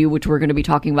TV debut, which we're going to be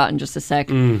talking about in just a sec,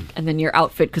 and then your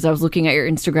outfit. Because I was looking at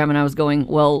your Instagram and I was going,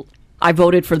 "Well, I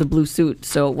voted for the blue suit,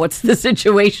 so what's the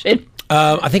situation?"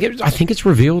 I think it's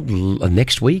revealed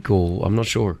next week, or I'm not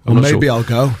sure. Maybe I'll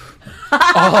go.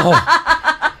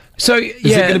 So is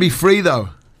it going to be free though?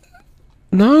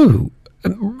 No.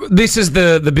 This is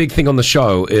the big thing on the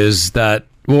show is that,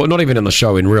 well, not even in the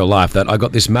show, in real life, that I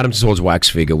got this Madame Tussauds wax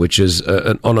figure, which is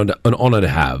an honor to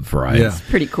have, right? Yeah. It's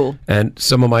pretty cool. And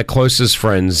some of my closest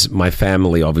friends, my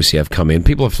family, obviously have come in.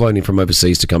 People have flown in from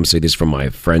overseas to come see this from my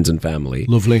friends and family.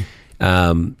 Lovely.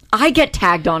 I get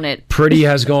tagged on it. Pretty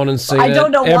has gone and seen it. I don't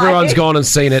know why. Everyone's gone and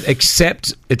seen it,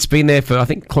 except it's been there for, I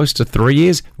think, close to 3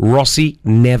 years. Rossi,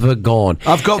 never gone.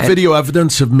 I've got video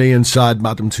evidence of me inside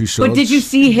Madame Tussauds. But did you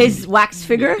see his wax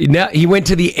figure? Now, he went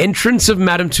to the entrance of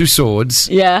Madame Tussauds.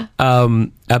 Yeah.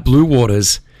 At Blue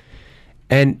Waters.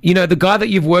 And, you know, the guy that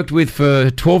you've worked with for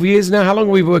 12 years now, how long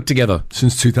have we worked together?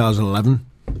 Since 2011.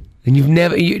 And you've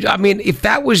never... I mean, if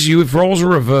that was you, if roles were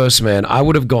reversed, man, I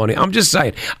would have gone in. I'm just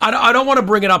saying. I don't want to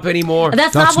bring it up anymore.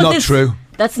 That's not true.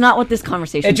 That's not what this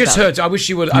conversation is. It just hurts. I wish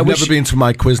you would... You've never been to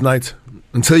my quiz night.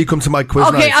 Until you come to my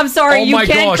quiz night. Okay, I'm sorry. You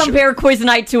can't compare quiz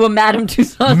night to a Madame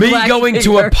Tussauds. Me going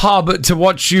to a pub to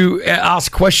watch you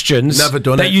ask questions Never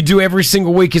done that it. you do every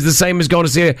single week is the same as going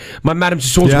to see my Madame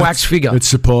Tussauds wax figure. It's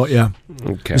support, yeah.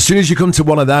 Okay. As soon as you come to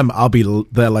one of them, I'll be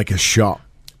there like a shot.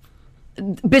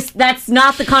 That's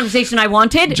not the conversation I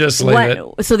wanted. Just leave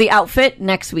it. So the outfit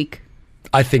next week.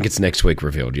 I think it's next week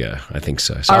revealed, yeah. I think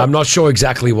so. So I'm not sure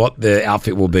exactly what the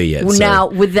outfit will be yet. Now,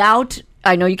 without...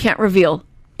 I know you can't reveal.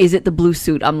 Is it the blue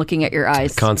suit? I'm looking at your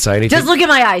eyes. Can't say anything. Just look at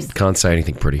my eyes. Can't say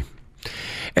anything pretty.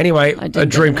 Anyway, a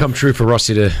dream come true for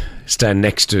Rossi to stand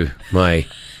next to my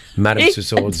Madame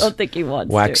Tussauds I don't think he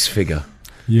wants wax figure.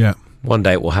 Yeah. One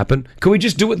day it will happen. Can we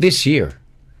just do it this year?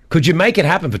 Could you make it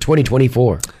happen for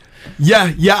 2024?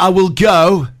 Yeah, I will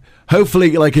go.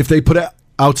 Hopefully, like, if they put it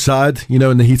outside, you know,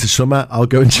 in the heat of summer, I'll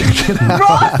go and check it out.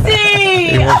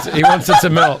 Rossi! He wants it to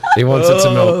melt. He wants it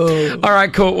to melt. All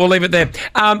right, cool. We'll leave it there.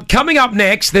 Coming up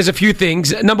next, there's a few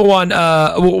things. Number one,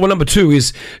 number two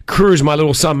is Cruz, my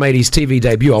little son, made his TV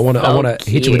debut. I want to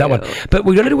hit you with that one. But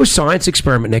we're going to do a science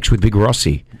experiment next with Big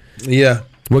Rossi. Yeah.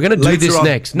 We're going to do Later this on.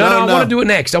 next. No, I want to do it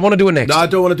next. No, I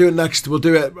don't want to do it next. We'll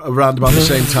do it around about the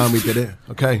same time we did it.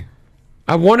 Okay.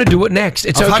 I want to do it next.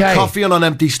 I've had coffee on an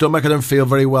empty stomach. I don't feel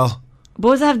very well.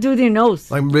 What does that have to do with your nose?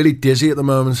 I'm really dizzy at the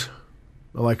moment.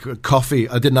 Like coffee.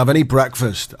 I didn't have any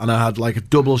breakfast and I had like a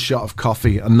double shot of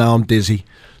coffee and now I'm dizzy.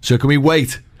 So can we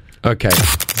wait? Okay.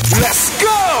 Let's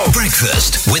go!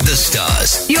 Breakfast with the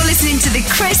Stars. You're listening to the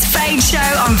Chris Fade Show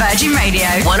on Virgin Radio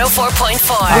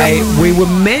 104.4. We were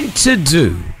meant to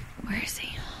do... Where is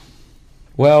he?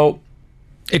 Well...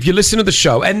 If you listen to the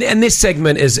show, and this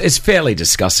segment is fairly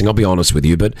disgusting, I'll be honest with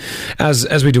you, but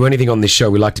as we do anything on this show,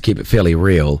 we like to keep it fairly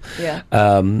real. Yeah.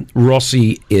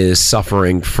 Rossi is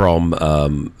suffering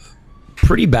from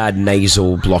pretty bad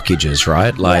nasal blockages,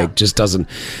 right? Like just doesn't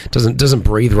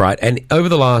breathe right. And over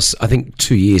the last, I think,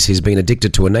 2 years, he's been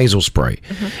addicted to a nasal spray.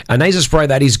 Mm-hmm. A nasal spray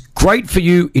that is great for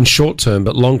you in short term,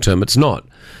 but long term, it's not.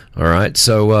 All right.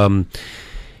 So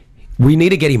we need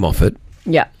to get him off it.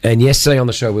 Yeah. And yesterday on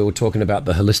the show, we were talking about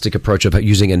the holistic approach of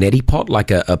using a neti pot, like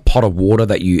a pot of water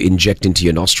that you inject into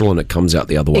your nostril and it comes out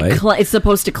the other way. It's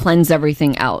supposed to cleanse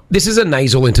everything out. This is a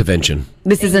nasal intervention.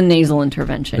 This is a nasal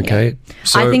intervention. Okay. Yeah.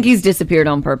 So I think he's disappeared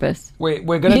on purpose. We're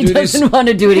going to do this. He doesn't want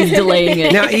to do it. He's delaying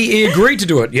it. Now, he agreed to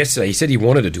do it yesterday. He said he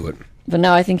wanted to do it. But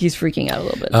now I think he's freaking out a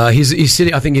little bit. He's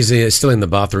sitting. I think he's still in the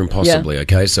bathroom, possibly. Yeah.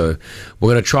 Okay, so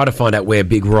we're going to try to find out where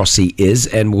Big Rossi is,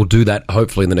 and we'll do that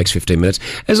hopefully in the next 15 minutes,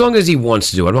 as long as he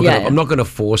wants to do it. I'm not going to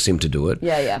force him to do it.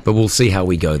 Yeah. But we'll see how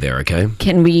we go there. Okay.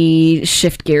 Can we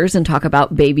shift gears and talk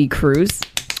about Baby Cruz?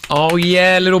 Oh,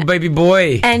 yeah, little baby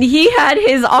boy. And he had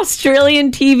his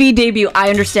Australian TV debut. I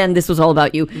understand this was all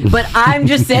about you, but I'm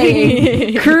just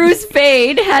saying, Cruz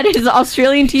Fade had his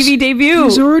Australian TV debut.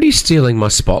 He's already stealing my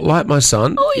spotlight, my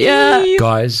son. Oh, yeah.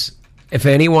 Guys, if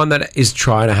anyone that is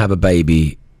trying to have a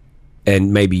baby,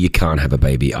 and maybe you can't have a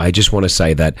baby, I just want to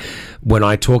say that when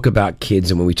I talk about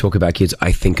kids and when we talk about kids,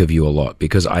 I think of you a lot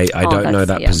because I don't know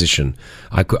that position.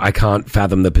 I can't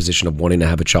fathom the position of wanting to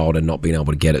have a child and not being able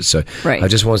to get it. So I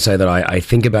just want to say that I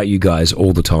think about you guys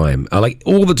all the time.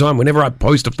 All the time. Whenever I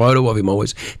post a photo of him, I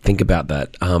always think about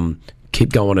that.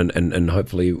 Keep going and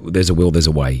hopefully there's a will, there's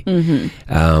a way.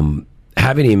 Mm-hmm.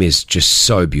 Having him is just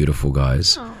so beautiful,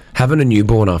 guys. Aww. Having a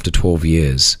newborn after 12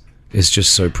 years is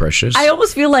just so precious. I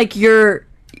almost feel like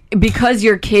because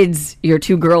your kids, your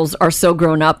two girls, are so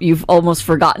grown up, you've almost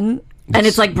forgotten. And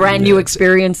it's like brand new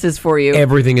experiences for you.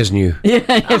 Everything is new.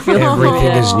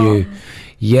 Everything is new.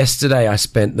 Yesterday, I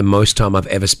spent the most time I've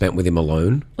ever spent with him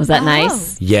alone. Was that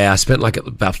nice? Yeah, I spent like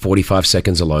about 45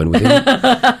 seconds alone with him.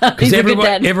 Because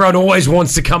everyone always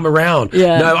wants to come around.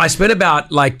 Yeah. No, I spent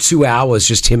about like 2 hours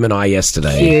just him and I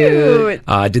yesterday. Cute.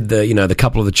 I did the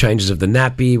couple of the changes of the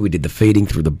nappy. We did the feeding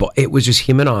through the it was just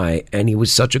him and I, and he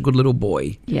was such a good little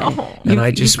boy. Yeah.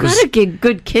 And you've got a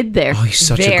good kid there. Oh, he's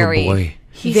such a good boy.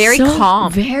 He's very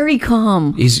calm. Very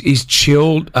calm. He's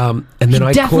chilled. And then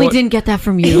I definitely didn't get that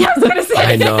from you. Yeah, I was going to say.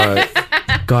 I know.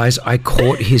 Guys, I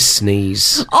caught his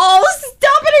sneeze. Oh,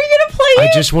 stop it. Are you going to play it?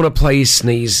 I just want to play his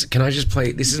sneeze. Can I just play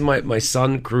it? This is my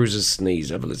son Cruz's sneeze.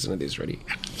 Have a listen to this. Ready?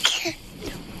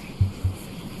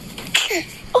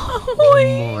 Oh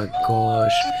my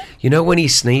gosh. You know when he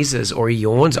sneezes or he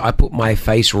yawns, I put my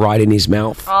face right in his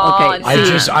mouth. Oh, okay.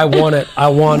 I want it. I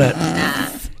want it.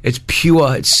 It's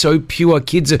pure. It's so pure.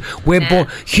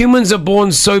 Humans are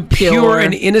born so pure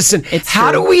and innocent.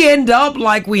 How do we end up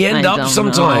like we end up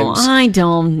sometimes? I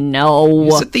don't know.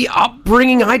 Is it the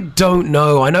upbringing? I don't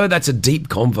know. I know that's a deep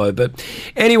convo, but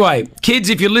anyway,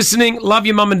 kids, if you're listening, love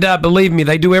your mum and dad. Believe me,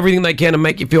 they do everything they can to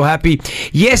make you feel happy.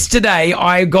 Yesterday,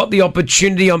 I got the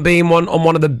opportunity on being on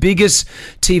one of the biggest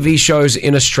TV shows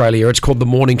in Australia. It's called The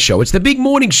Morning Show. It's the big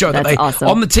morning show on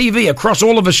the TV across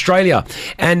all of Australia.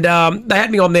 And they had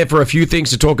me on there for a few things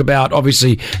to talk about,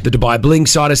 obviously the Dubai Bling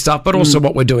side of stuff, but also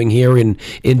what we're doing here in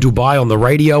Dubai on the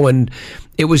radio. And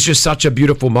it was just such a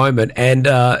beautiful moment. And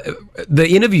the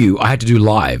interview I had to do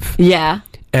live. Yeah.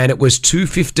 And it was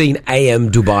 2:15 a.m.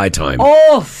 Dubai time.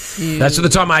 Oh, that's the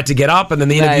time I had to get up, and then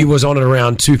the interview was on at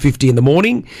around 2:50 in the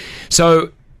morning.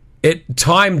 So it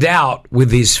timed out with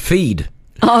his feed.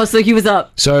 Oh, so he was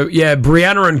up. So, yeah,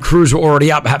 Brianna and Cruz were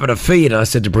already up having a feed, and I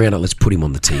said to Brianna, let's put him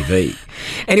on the TV.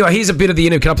 Anyway, here's a bit of the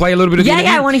interview. Can I play a little bit of the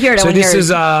interview? Yeah, I want to hear it. So this is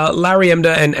Larry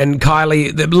Emder and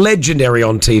Kylie, the legendary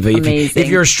on TV. Amazing. If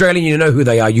you're Australian, you know who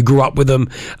they are. You grew up with them,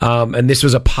 and this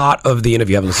was a part of the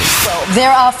interview. Have a listen. Well,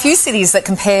 there are few cities that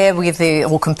compete with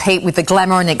the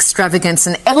glamour and extravagance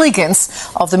and elegance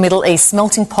of the Middle East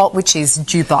melting pot, which is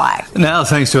Dubai. Now,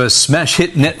 thanks to a smash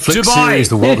hit Netflix series,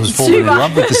 the world has fallen in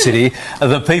love with the city,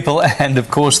 the people, and of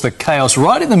course the chaos.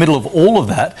 Right in the middle of all of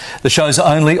that, the show's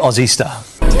only Aussie star.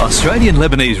 Australian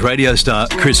Lebanese radio star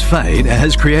Chris Fade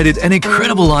has created an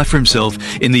incredible life for himself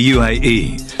in the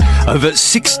UAE. Over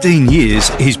 16 years,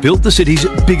 he's built the city's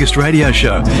biggest radio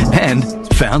show and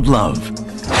found love.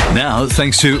 Now,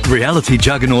 thanks to reality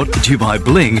juggernaut Dubai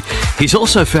Bling, he's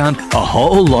also found a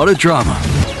whole lot of drama.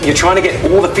 You're trying to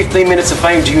get all the 15 minutes of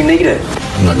fame. Do you need it?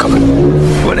 No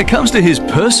comment. When it comes to his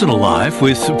personal life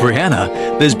with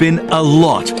Brianna, there's been a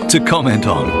lot to comment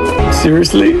on.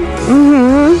 Seriously?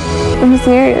 Mm-hmm. I'm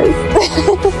serious.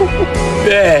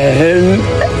 Ben,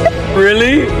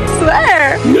 really?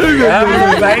 Swear. You're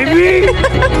having a baby?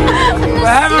 We're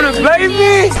having a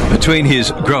baby? Between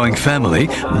his growing family,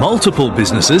 multiple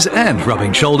businesses, and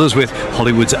rubbing shoulders with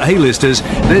Hollywood's A-listers,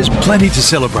 there's plenty to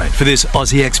celebrate for this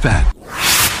Aussie expat.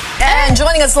 And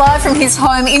joining us live from his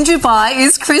home in Dubai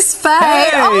is Chris Fade.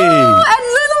 Hey. Oh, and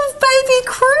little baby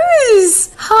Cruz.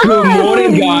 Hi. Good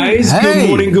morning, guys. Hey.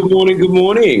 Good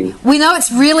morning. We know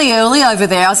it's really early over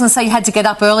there. I was going to say you had to get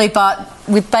up early, but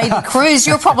with baby Cruz,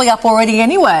 you're probably up already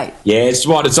anyway. Yeah, it's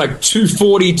right. It's like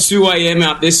 2:42 a.m.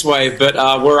 out this way, but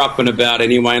we're up and about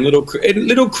anyway. And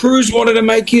little Cruz wanted to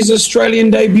make his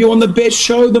Australian debut on the best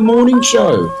show, The Morning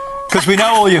Show. Because we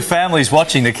know all your family's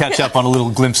watching to catch up on a little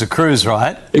glimpse of Cruz,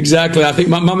 right? Exactly. I think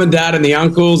my mum and dad and the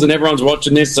uncles and everyone's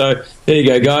watching this. So there you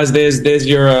go, guys. There's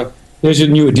your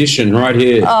new addition right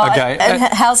here. Oh, okay. And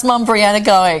how's Mum Brianna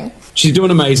going? She's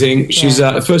doing amazing. She's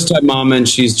a first-time mom, and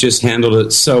she's just handled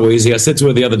it so easy. I said to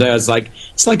her the other day, I was like,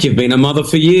 it's like you've been a mother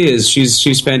for years.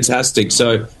 She's fantastic.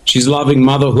 So she's loving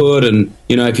motherhood, and,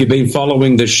 you know, if you've been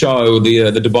following the show,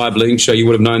 the Dubai Bling show, you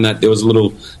would have known that there was a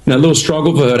little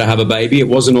struggle for her to have a baby. It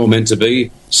wasn't all meant to be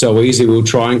so easy. We were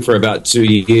trying for about 2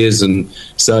 years, and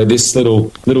so this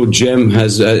little gem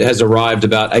has arrived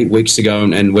about 8 weeks ago,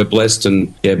 and we're blessed,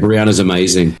 and Brianna's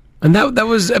amazing. And that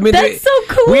was, I mean, that's so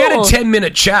cool. We had a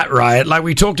 10-minute chat, right? Like,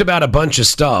 we talked about a bunch of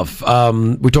stuff.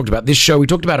 We talked about this show. We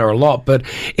talked about her a lot, but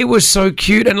it was so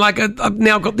cute. And, like, I've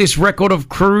now got this record of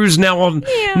Cruise now on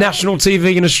national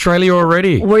TV in Australia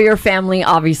already. Were your family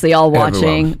obviously all watching?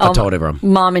 Everyone. I told everyone.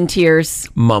 Mom in tears.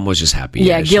 Mom was just happy.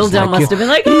 Yeah, Gilda must have been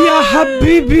like, "Ya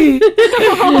habibi,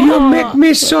 you make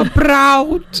me so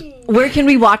proud." Where can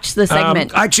we watch the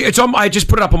segment? Actually, it's on. I just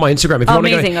put it up on my Instagram. If you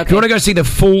amazing. If you want to go see the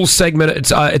full segment,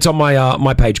 it's on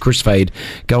my page, Chris Fade.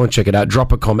 Go and check it out.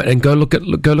 Drop a comment and go look at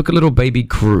little baby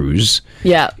Cruz.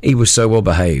 Yeah, he was so well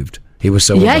behaved. He was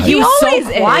so he was so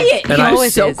quiet. He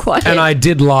always so quiet. And I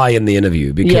did lie in the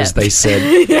interview because they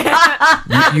said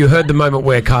you heard the moment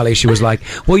where she was like,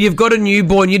 "Well, you've got a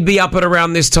newborn. You'd be up at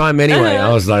around this time anyway."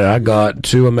 I was like, "I got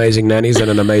 2 amazing nannies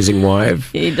and an amazing wife.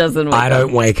 He doesn't. I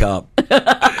don't wake up."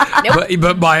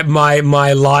 But my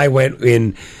lie went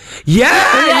in.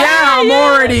 I'm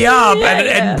already up.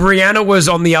 And Brianna was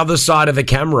on the other side of the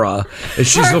camera, and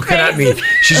she's looking at me.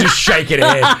 She's just shaking her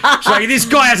head. She's like, "This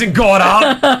guy hasn't got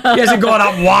up. He hasn't got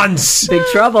up once." Big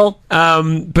trouble.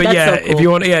 But That's so cool. if you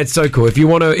want, it's so cool. If you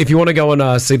want to go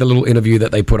and see the little interview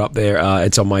that they put up there,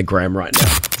 it's on my gram right now.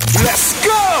 Let's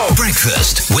go!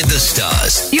 Breakfast with the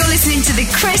Stars. You're listening to the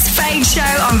Chris Fade Show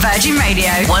on Virgin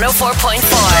Radio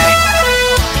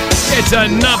 104.4. It's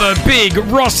another big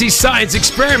Rossi science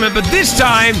experiment, but this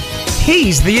time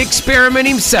he's the experiment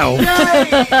himself.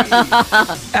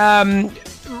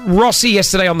 Rossi,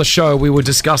 yesterday on the show, we were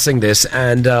discussing this,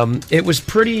 and it was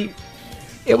pretty.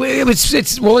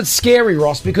 It's scary,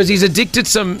 Ross, because he's addicted.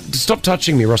 Stop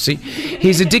touching me, Rossi.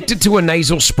 He's addicted to a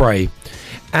nasal spray.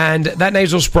 And that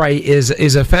nasal spray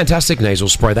is a fantastic nasal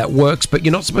spray that works, but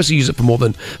you're not supposed to use it for more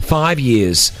than 5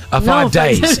 years. 5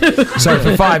 days. Sorry,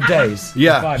 for 5 days.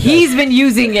 Yeah. He's been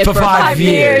using it for 5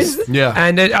 years. Yeah.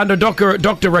 And under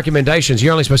doctor recommendations,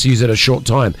 you're only supposed to use it a short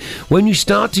time. When you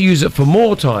start to use it for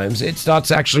more times, it starts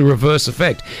to actually reverse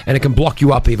effect, and it can block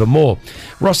you up even more.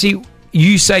 Rossi,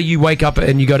 you say you wake up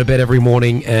and you go to bed every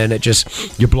morning and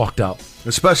you're blocked up.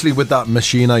 Especially with that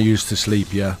machine I use to sleep,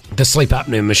 The sleep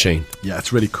apnea machine. Yeah,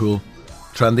 it's really cool.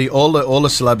 Trendy. All the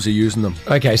celebs are using them.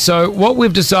 Okay, so what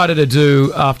we've decided to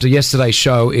do after yesterday's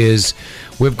show is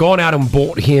we've gone out and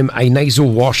bought him a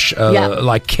nasal wash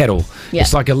like kettle. Yeah.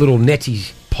 It's like a little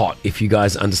neti pot, if you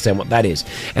guys understand what that is.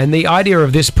 And the idea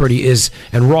of this, Pretty, is,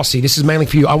 and Rossi, this is mainly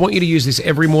for you, I want you to use this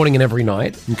every morning and every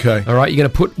night. Okay. All right, you're going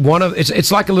to put one of,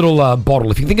 it's like a little bottle.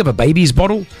 If you think of a baby's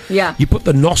bottle, you put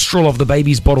the nostril of the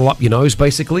baby's bottle up your nose,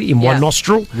 basically, in one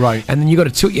nostril. Right. And then you got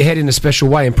to tilt your head in a special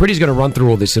way, and Pretty's going to run through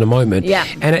all this in a moment. Yeah.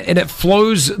 And it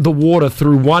flows the water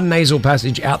through one nasal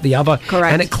passage out the other.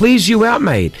 Correct. And it clears you out,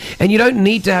 mate. And you don't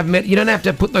need to have, you don't have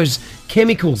to put those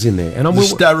chemicals in there. And the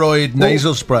steroid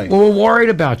nasal spray. Well, we're worried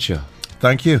about you.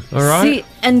 Thank you. All right. See,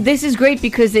 and this is great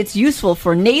because it's useful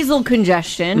for nasal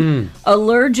congestion,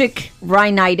 allergic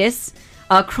rhinitis,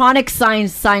 chronic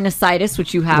sinusitis,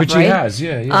 which you have, which right? he has,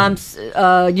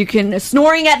 yeah. You can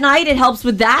snoring at night. It helps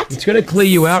with that. It's going to clear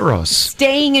you out, Ross.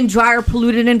 Staying in dry or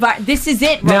polluted environment. This is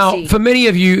it, Rossi. Now, for many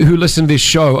of you who listen to this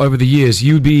show over the years,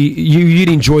 you'd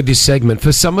enjoyed this segment.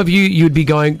 For some of you, you'd be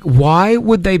going, why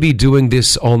would they be doing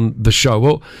this on the show?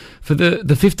 Well, for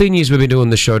the 15 years we've been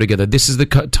doing the show together, this is the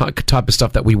type of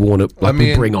stuff that we want to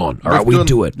we bring on. All right, we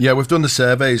do it. Yeah, we've done the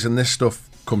surveys, and this stuff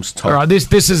comes top. All right,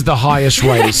 this is the highest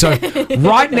rating. So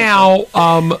right now,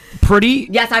 Pretty.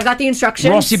 Yes, I've got the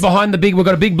instructions. Rossi behind the big. We've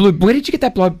got a big blue. Where did you get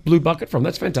that blue bucket from?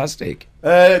 That's fantastic.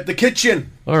 The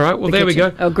kitchen. All right, well, there we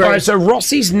go. Oh, great. All right, so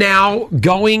Rossi's now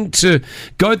going to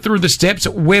go through the steps.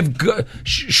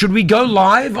 Should we go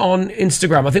live on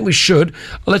Instagram? I think we should.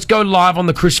 Let's go live on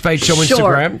the Chris Fade Show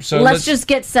Instagram. So let's just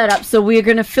get set up. So we're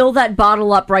going to fill that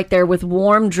bottle up right there with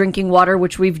warm drinking water,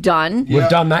 which we've done. We've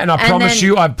done that, and I promise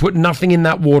you, I've put nothing in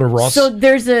that water, Ross. So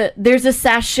there's a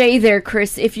sachet there,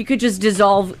 Chris. If you could just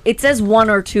dissolve, it says 1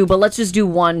 or 2, but let's just do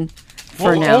 1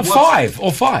 for now.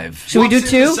 Or five. Should we do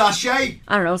 2? Sachet?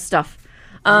 I don't know, stuff.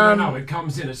 No, it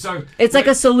comes in it. So it's like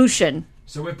a solution.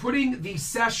 So we're putting the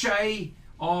sachet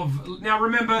of now.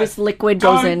 Remember, this liquid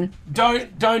goes in.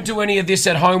 Don't do any of this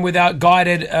at home without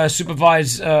guided,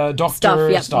 supervised doctor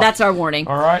Stuff. Yeah, stuff. that's our warning.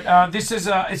 All right. This is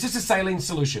it's just a saline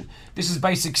solution. This is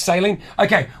basic saline.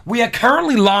 Okay, we are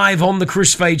currently live on the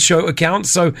Chris Fade Show account,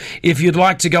 so if you'd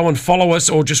like to go and follow us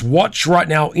or just watch right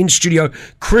now in studio,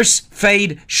 Chris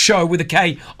Fade Show with a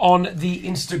K on the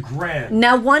Instagram.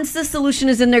 Now, once the solution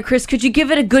is in there, Chris, could you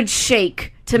give it a good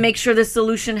shake to make sure the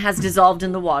solution has dissolved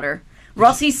in the water?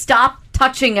 Rossi, stop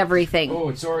touching everything. Oh,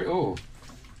 it's already... Oh.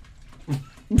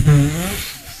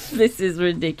 This is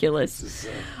ridiculous.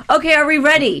 Okay, are we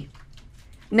ready?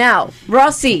 Now,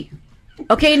 Rossi.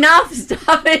 Okay, enough.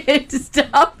 Stop it.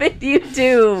 Stop it, you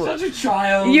two. Such a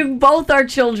child. You both are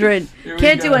children.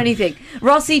 Can't do anything.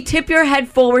 Rossi, tip your head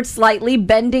forward slightly,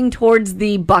 bending towards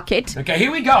the bucket. Okay,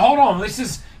 here we go. Hold on. This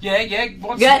is... Yeah.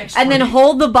 What's Good. next? And then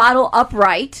hold the bottle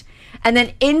upright. And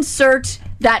then insert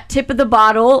that tip of the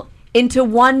bottle into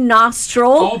one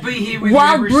nostril. I'll be here with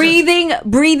while you every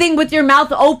breathing with your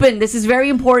mouth open. This is very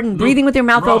important. Breathing with your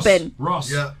mouth open. Ross.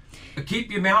 Yeah.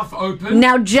 Keep your mouth open.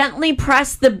 Now gently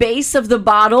press the base of the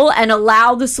bottle and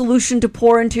allow the solution to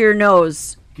pour into your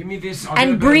nose. Give me this.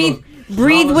 And breathe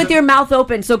with your mouth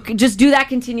open. So just do that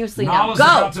continuously now. Nala's Go.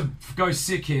 about to go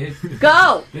sick here.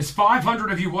 Go. There's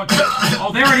 500 of you watching.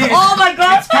 Oh, there it is. Oh my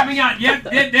God. It's coming out. Yep,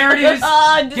 there it is.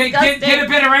 Get a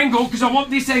better angle because I want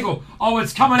this angle. Oh,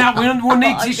 it's coming out. We'll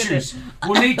need tissues.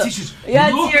 We'll need tissues. Yeah,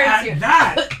 look at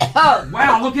that. Oh.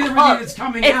 Wow, look at everything that's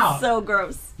coming out. It's so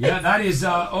gross. Yeah, that is.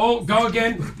 Go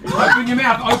again. Open your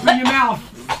mouth. Open your mouth.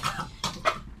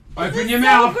 Open your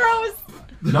mouth. Gross.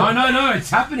 No, it's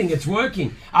happening. It's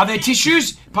working. Are there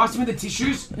tissues? Pass me the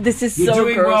tissues. This is You're so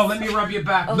doing gross. well. Let me rub your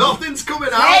back. Nothing's coming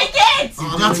out. Take it!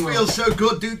 Oh, that feels so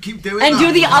good, dude. Keep doing And that.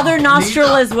 do the other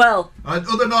nostril as well.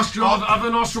 Other nostril. Other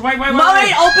nostril. Wait.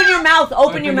 Open your mouth.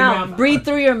 Open your mouth. Breathe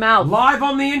through your mouth. Live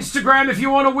on the Instagram if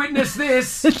you want to witness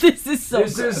this. This is so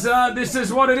This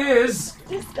is what it is.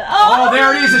 Oh,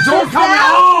 there it is. It's all coming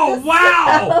out. Oh,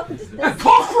 wow. A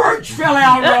cockroach fell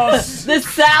out, Ross. The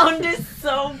sound is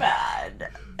so bad.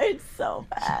 It's so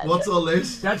bad. What's all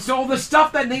this? That's all the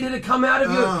stuff that needed to come out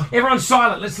of you. Everyone's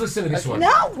silent. Let's listen to this one.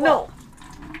 No.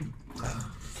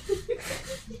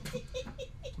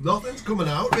 Nothing's coming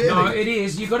out, really. No, it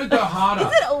is. You got to go harder.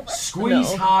 Is it over?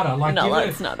 Squeeze No. harder. No,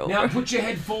 it's not over. Now put your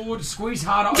head forward. Squeeze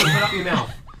harder. Open up your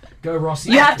mouth. Go,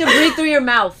 Rossi. You have to breathe through your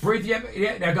mouth. Breathe.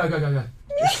 Yeah. Now go.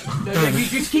 No, you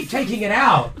just keep taking it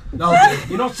out. No,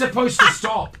 you're not supposed to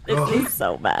stop. This is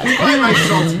so bad. I like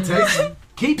salty taste.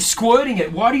 Keep squirting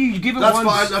it. Why do you give it That's once?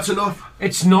 fine. That's enough.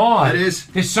 It's not. It is.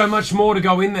 There's so much more to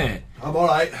go in there. I'm all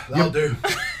right. That'll do.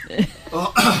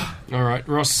 All right,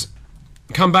 Ross.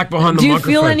 Come back behind the Do you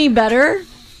microphone. feel any better?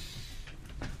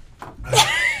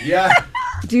 Yeah.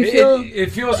 Do you feel...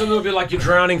 It feels a little bit like you're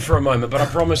drowning for a moment, but I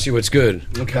promise you it's good.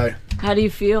 Okay. How do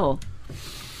you feel?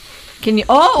 Can you...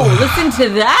 Oh, listen to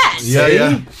that.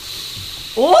 Yeah.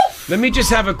 Oh. Let me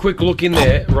just have a quick look in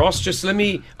there, Ross. Just let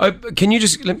me... can you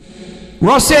just...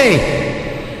 Rossi!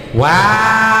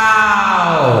 Wow!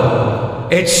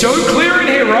 It's so clear in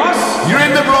here, Ross! You're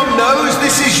in the wrong nose.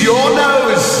 This is your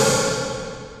nose.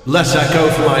 Less echo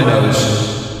for my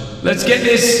nose. Let's get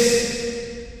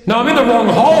this... No, I'm in the wrong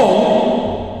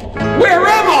hole. Where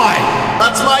am I?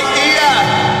 That's my ear.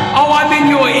 Oh, I'm in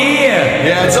your ear.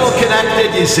 Yeah, it's all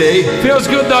connected, you see. Feels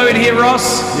good though in here,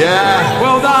 Ross. Yeah.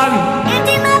 Well done.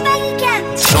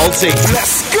 Salty.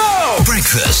 Let's go!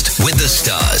 Breakfast with the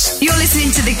Stars. You're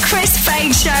listening to the Chris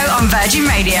Fade Show on Virgin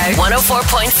Radio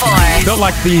 104.4. Felt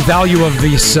like the value of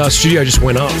this studio just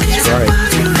went up. It's great.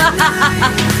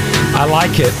 I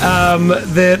like it.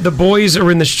 The boys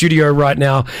are in the studio right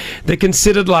now. They're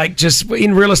considered like just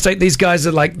in real estate. These guys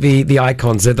are like the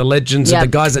icons. They're the legends. Yep. They're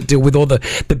the guys that deal with all the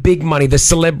big money, the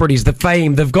celebrities, the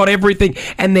fame. They've got everything,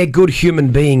 and they're good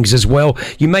human beings as well.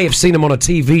 You may have seen them on a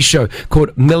TV show called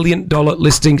 $1 Million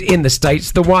Listings in the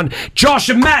States. The one, Josh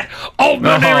and Matt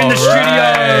Altman are in the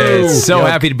studio. So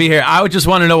happy to be here. I would just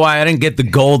want to know why I didn't get the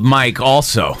gold mic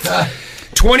also.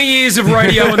 20 years of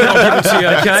radio and then I'll give it to you,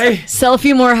 okay? Sell a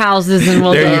few more houses and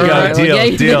we'll There you go.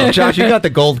 Okay? Deal. Josh, you got the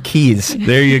gold keys.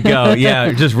 There you go.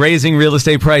 Yeah, just raising real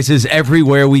estate prices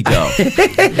everywhere we go.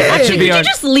 Actually, could you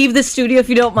just leave the studio if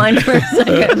you don't mind for a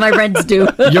second? My rent's due.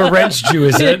 Your rent's due,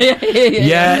 is it?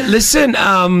 Yeah. Listen,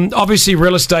 obviously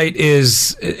real estate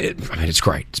is, it's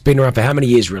great. It's been around for how many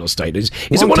years, real estate? Is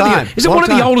it one of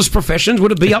the oldest professions?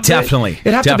 Would it be up there? Definitely.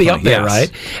 It'd have to be up there,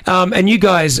 yes. right? And you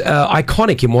guys are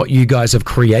iconic in what you guys have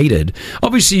created.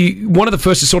 Obviously, one of the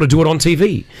first to sort of do it on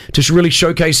TV, to really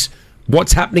showcase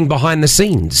what's happening behind the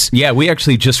scenes. Yeah, we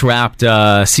actually just wrapped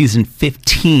season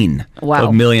 15 Wow. of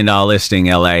 $1 Million Listing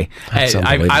LA. That's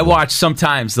I unbelievable. watch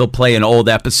sometimes they'll play an old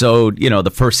episode,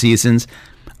 the first seasons.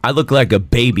 I look like a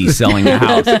baby selling a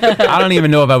house. I don't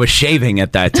even know if I was shaving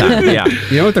at that time. Yeah.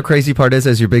 You know what the crazy part is?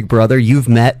 As your big brother, you've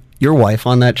met your wife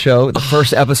on that show. The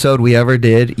first episode we ever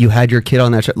did, you had your kid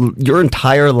on that show. Your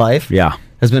entire life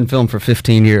has been filmed for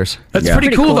 15 years. That's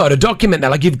pretty cool though to document that.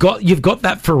 Like you've got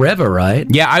that forever, right?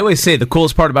 Yeah, I always say the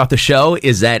coolest part about the show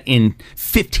is that in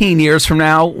 15 years from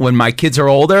now, when my kids are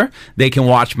older, they can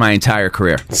watch my entire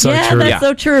career. That's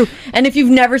so true. And if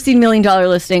you've never seen $1 Million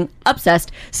Listing,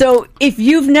 obsessed. So if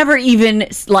you've never even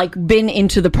been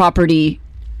into the property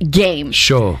game,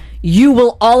 sure, you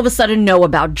will all of a sudden know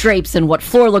about drapes and what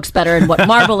floor looks better and what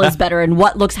marble is better and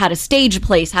how to stage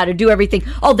place, how to do everything.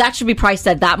 Oh, that should be priced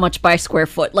at that much by square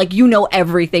foot.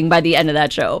 Everything by the end of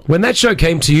that show. When that show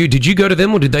came to you, did you go to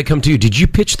them or did they come to you? Did you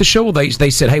pitch the show or they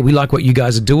said, hey, we like what you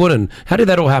guys are doing? And how did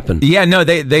that all happen? Yeah, no,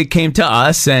 they came to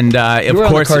us and you were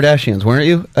of course on the Kardashians, weren't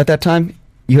you, at that time?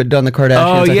 You had done the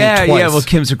Kardashians, Oh, yeah, I think, twice. yeah. Well,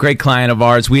 Kim's a great client of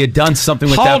ours. We had done something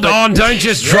with Hold that. on, don't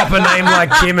just drop a name like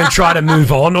Kim and try to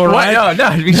move on, all right?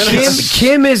 No.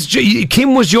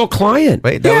 Kim was your client.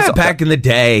 Wait, That was back in the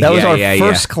day. That was our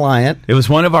first client. It was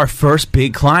one of our first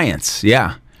big clients.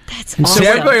 Yeah. That's So awesome.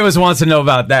 everybody always wants to know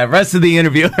about that. Rest of the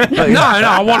interview.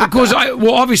 I want because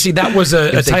obviously that was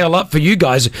a tail up for you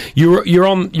guys. You're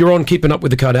on Keeping Up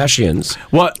with the Kardashians.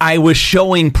 Well, I was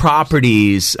showing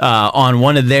properties on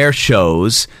one of their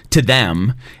shows to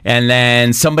them, and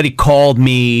then somebody called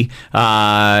me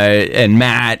and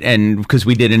Matt, and because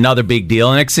we did another big deal.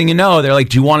 And next thing you know, they're like,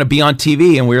 "Do you want to be on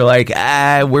TV?" And we were like,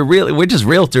 "We're just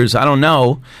realtors. I don't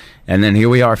know." And then here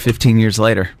we are 15 years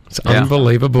later. It's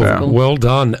unbelievable. Yeah. Well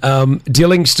done.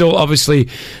 Dealing still, obviously,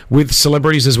 with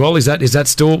celebrities as well. Is that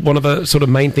still one of the sort of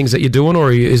main things that you're doing,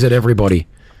 or is it everybody?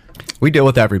 We deal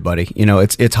with everybody.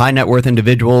 It's high net worth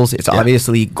individuals. It's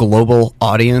obviously global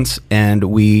audience, and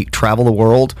we travel the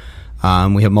world.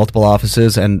 We have multiple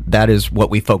offices, and that is what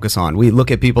we focus on. We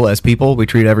look at people as people. We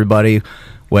treat everybody,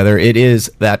 whether it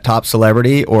is that top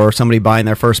celebrity or somebody buying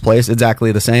their first place,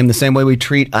 exactly the same. The same way we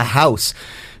treat a house.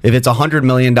 If it's $100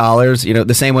 million,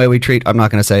 the same way we treat, I'm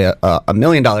not going to say a $1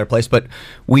 million place, but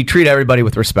we treat everybody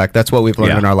with respect. That's what we've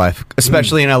learned in our life,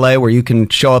 especially in LA, where you can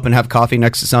show up and have coffee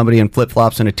next to somebody in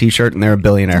flip-flops and a t-shirt and they're a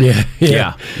billionaire.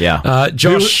 Yeah.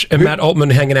 Josh and Matt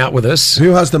Altman hanging out with us. Who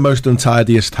has the most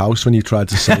untidiest house when you tried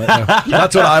to sell it now?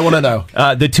 That's what I want to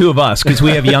know. The two of us, because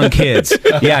we have young kids.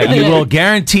 Yeah, you will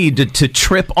guaranteed to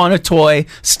trip on a toy,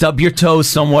 stub your toes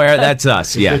somewhere. That's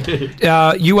us. Yeah.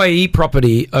 UAE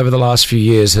property over the last few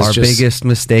years has Our biggest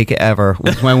mistake ever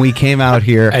was when we came out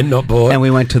here and not bought. And we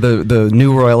went to the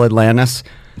new Royal Atlantis,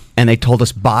 and they told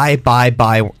us buy.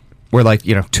 We're like,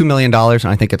 $2 million, and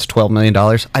I think it's $12 million.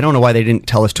 I don't know why they didn't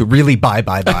tell us to really buy.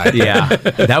 Yeah,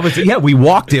 that was we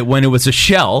walked it when it was a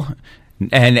shell.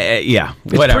 And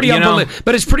whatever.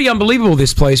 But it's pretty unbelievable,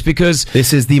 this place, because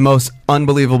this is the most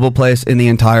unbelievable place in the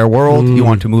entire world. You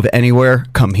want to move anywhere,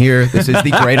 come here. This is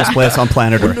the greatest place on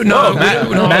planet Earth.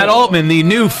 Matt Altman, the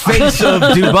new face of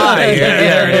Dubai.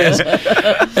 There it is.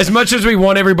 As much as we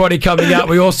want everybody coming out,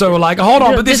 we also were like, hold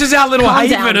on, but this is our little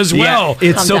haven as well.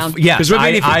 It's because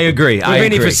I agree. We've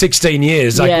been here for 16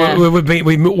 years.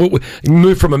 We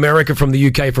moved from America, from the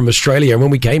UK, from Australia, and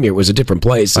when we came here, it was a different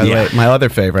place. By the way, my other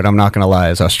favorite, I'm not going to lie,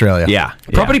 is Australia. Yeah.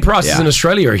 Property prices in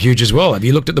Australia are huge as well. Have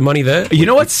you looked at the money there? You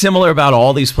know what's similar about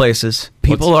all these places?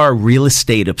 People are real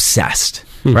estate obsessed.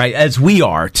 Right, as we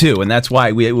are too, and that's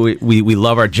why we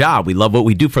love our job. We love what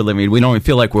we do for a living. We don't even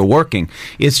feel like we're working.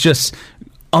 It's just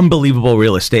unbelievable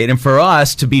real estate, and for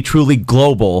us to be truly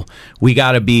global, we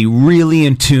got to be really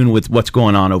in tune with what's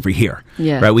going on over here.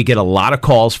 Right, we get a lot of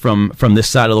calls from this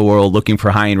side of the world looking for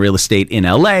high-end real estate in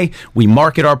LA. We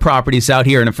market our properties out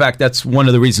here, and in fact, that's one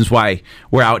of the reasons why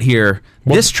we're out here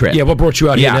this trip. Yeah, what brought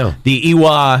you out here now? The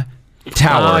Iwa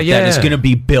Tower that is going to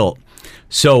be built.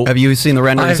 So, have you seen the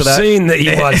renderings of that? I've seen the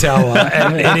Iwa Tower,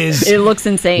 and it looks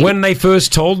insane. When they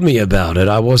first told me about it,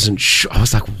 I wasn't sure. I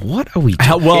was like, "What are we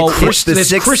doing?"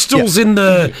 There's crystals in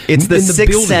the. It's the six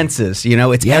building. senses.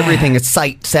 It's everything. It's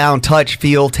sight, sound, touch,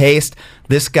 feel, taste.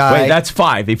 This guy. Wait, that's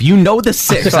 5. If you know the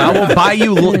 6, I will buy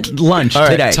you lunch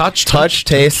today. Touch,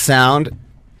 taste, sound.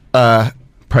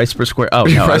 Price per square. Oh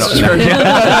no,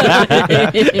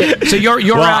 So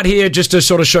you're out here just to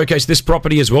sort of showcase this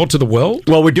property as well to the world.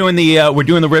 Well, we're doing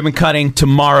the ribbon cutting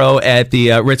tomorrow at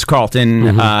the Ritz-Carlton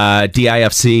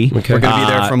DIFC. We're going to be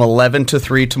there from 11 to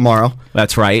 3 tomorrow.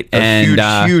 That's right,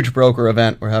 Huge broker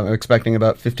event. We're expecting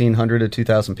about 1,500 to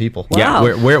 2,000 people. Yeah,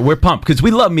 we're pumped because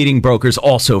we love meeting brokers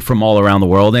also from all around the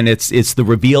world, and it's the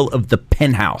reveal of the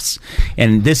penthouse,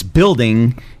 and this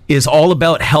building is all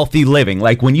about healthy living.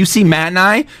 Like when you see Matt and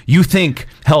I, you think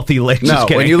healthy living. No,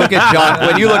 when you look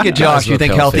at Josh, you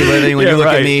think healthy living. When you look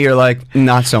at me, you're like,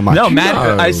 not so much. No, Matt.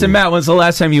 No. I said, Matt, when's the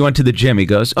last time you went to the gym? He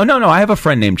goes, oh no, I have a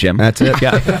friend named Jim. That's it.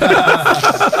 Yeah.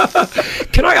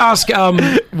 Can I ask,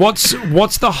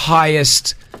 what's the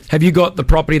highest? Have you got the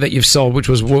property that you've sold which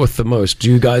was worth the most? Do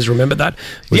you guys remember that?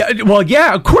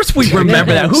 Yeah, of course we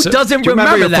remember that. Who doesn't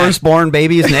remember your that? firstborn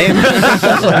baby's name?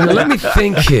 Let me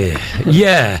think here.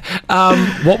 Yeah.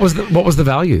 What was the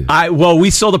value? We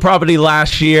sold the property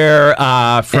last year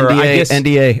for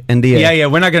NDA. Yeah.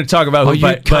 We're not going to talk about who,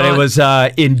 but it was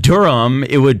in Durham.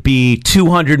 It would be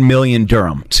 200 million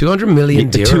dirham. 200 million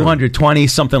dirham. 220,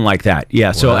 something like that.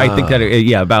 Yeah. So I think that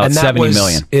about and that 70 was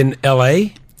million in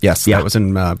LA. Yes, that was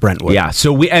in Brentwood. Yeah,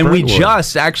 so we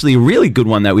just actually a really good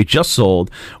one that we just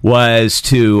sold was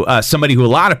to somebody who a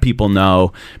lot of people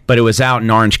know, but it was out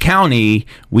in Orange County.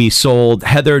 We sold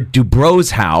Heather Dubrow's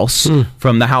house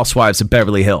from the Housewives of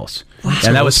Beverly Hills,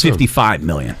 and that was 55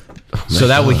 million. So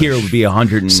that would be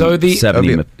 170. So the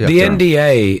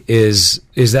NDA is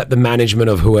that the management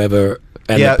of whoever.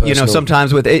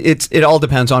 Sometimes with it all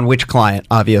depends on which client.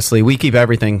 Obviously, we keep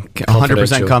everything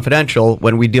 100% confidential.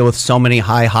 When we deal with so many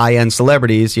high end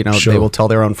celebrities, they will tell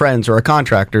their own friends or a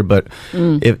contractor. But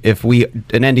if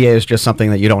an NDA is just something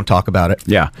that you don't talk about it.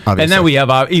 Yeah, obviously. And then we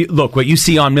have look what you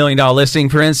see on $1 Million Listing,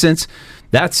 for instance.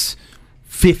 That's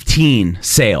 15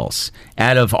 sales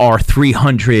out of our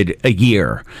 300 a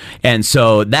year. And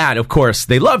so that, of course,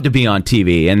 they love to be on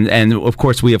TV. And of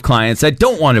course, we have clients that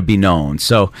don't want to be known.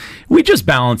 So we just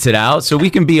balance it out so we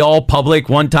can be all public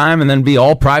one time and then be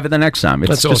all private the next time. It's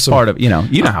That's just awesome. part of, you know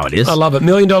how it is. I love it. $1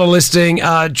 Million Listing.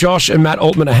 Josh and Matt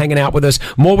Altman are hanging out with us.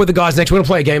 More with the guys next. We're going to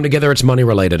play a game together. It's money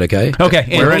related, okay? Okay.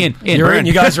 You're in.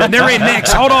 You guys are in. They're in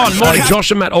next. Hold on. Morning. Josh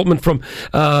and Matt Altman from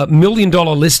 $1 Million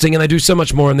Listing, and they do so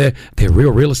much more in there. They're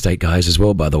real estate guys as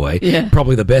well, by the way. Yeah.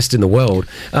 Probably the best in the world.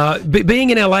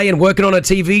 Being in LA and working on a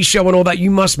TV show and all that, you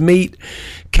must meet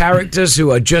characters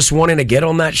who are just wanting to get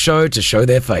on that show to show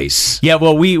their face. Yeah,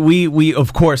 well, we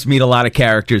of course meet a lot of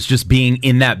characters just being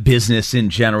in that business in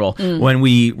general. When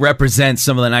we represent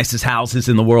some of the nicest houses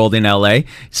in the world in LA,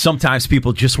 sometimes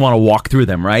people just want to walk through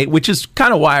them, right? Which is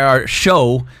kind of why our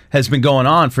show has been going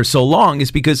on for so long,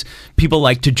 is because people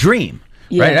like to dream.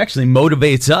 Yeah. Right, it actually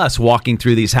motivates us walking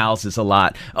through these houses a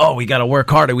lot. Oh, we got to work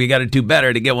harder. We got to do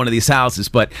better to get one of these houses.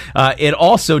 But it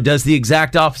also does the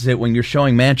exact opposite when you're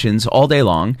showing mansions all day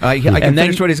long. I can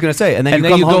finish what he's going to say. And then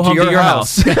you go home to your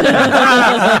house.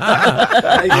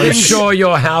 I'm sure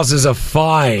your houses are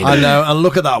fine. I know. And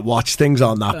look at that watch. Things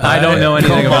on that. I don't know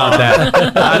anything about that.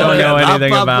 I don't know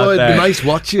anything about that. Nice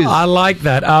watches. I like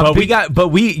that.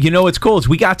 What's cool is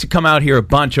we got to come out here a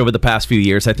bunch over the past few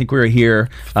years. I think we were here.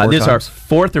 This is our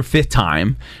fourth or fifth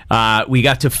time. We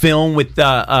got to film with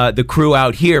the crew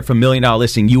out here from $1 Million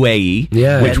Listing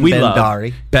UAE, which we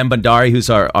love. Ben Bandari, who's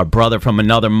our brother from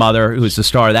another mother, who's the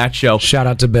star of that show. Shout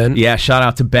out to Ben. Yeah, shout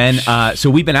out to Ben.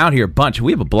 So we've been out here a bunch.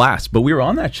 We have a blast, but we were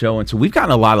on that show, and so we've gotten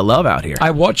a lot of love out here.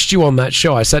 I watched you on that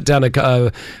show. I sat down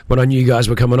when I knew you guys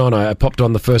were coming on. I popped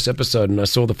on the first episode, and I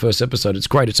saw the first episode. It's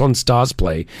great. It's on Stars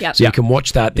Play, so you can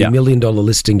watch that, the $1 Million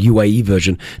Listing UAE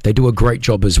version. They do a great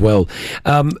job as well.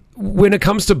 When it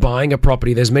comes to buying a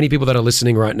property, there's many people that are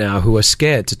listening right now who are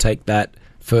scared to take that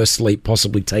first leap,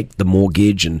 possibly take the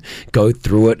mortgage and go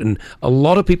through it. And a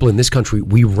lot of people in this country,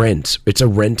 we rent. It's a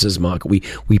renter's market.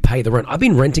 We pay the rent. I've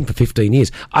been renting for 15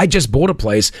 years. I just bought a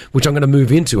place, which I'm going to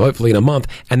move into hopefully in a month,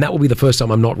 and that will be the first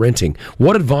time I'm not renting.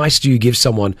 What advice do you give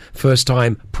someone,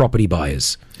 first-time property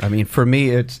buyers? I mean, for me,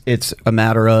 it's a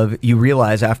matter of you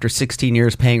realize after 16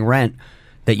 years paying rent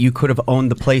that you could have owned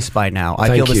the place by now. I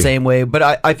feel the same way, but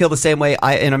I feel the same way.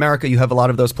 In America, you have a lot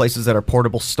of those places that are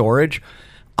portable storage.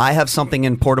 I have something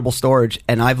in portable storage,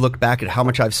 and I've looked back at how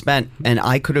much I've spent, and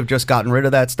I could have just gotten rid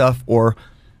of that stuff or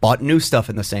bought new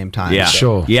stuff in the same time. Yeah,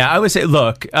 sure. Yeah, I would say,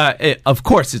 look, of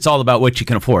course, it's all about what you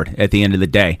can afford at the end of the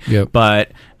day. Yep.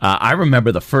 But I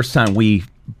remember the first time we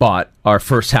bought our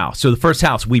first house. So the first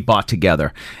house we bought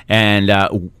together,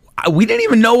 and we didn't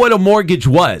even know what a mortgage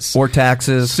was, or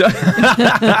taxes,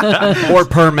 or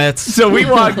permits. So we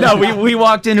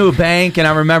walked into a bank, and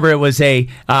I remember it was a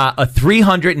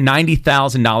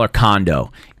 $390,000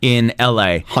 condo in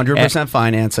LA. 100%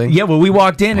 financing. Yeah, well, we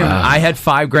walked in and I had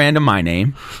 $5,000 to my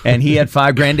name and he had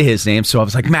 $5,000 to his name. So I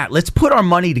was like, Matt, let's put our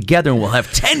money together and we'll have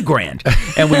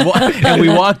 $10,000. And we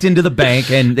walked into the bank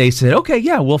and they said, okay,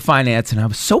 yeah, we'll finance. And I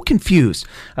was so confused.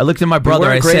 I looked at my brother. We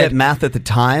weren't I great said, at math at the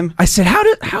time. I said,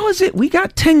 how is it? We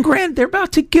got $10,000. They're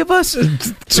about to give us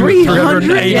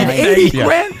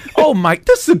 $380,000. Oh my!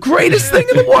 This is the greatest thing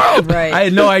in the world. Right. I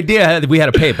had no idea we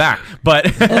had to pay it back. But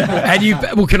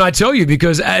can I tell you?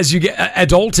 Because as you get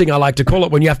adulting, I like to call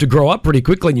it, when you have to grow up pretty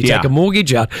quickly and you take a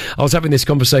mortgage out. I was having this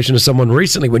conversation with someone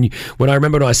recently when I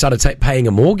remember when I started paying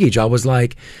a mortgage. I was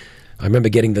like, I remember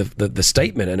getting the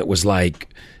statement and it was like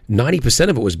 90%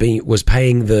 of it was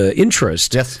paying the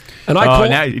interest. Yes. And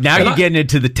now you're getting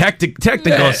into the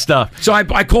technical stuff. So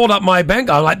I called up my bank.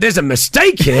 I'm like, there's a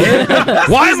mistake here.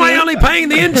 Why am I only paying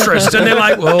the interest? And they're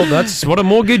like, well, that's what a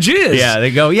mortgage is. Yeah,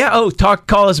 they go,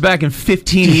 call us back in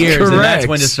 15 years. Correct. And that's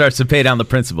when it starts to pay down the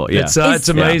principal. Yeah. It's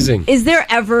amazing. Is there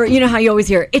ever, you know how you always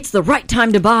hear, it's the right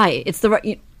time to buy. It's the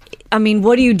right... I mean,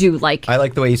 what do you do? Like, I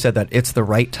like the way you said that. It's the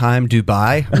right time,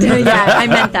 Dubai. Yeah, I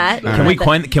meant that. Can we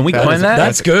coin that?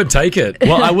 That's good. Take it.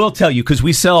 Well, I will tell you, because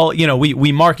we sell,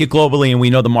 we market globally and we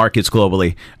know the markets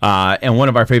globally. And one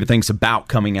of our favorite things about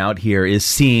coming out here is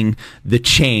seeing the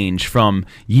change from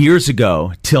years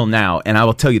ago till now. And I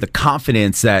will tell you, the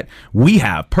confidence that we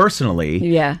have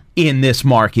personally in this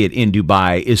market in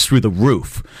Dubai is through the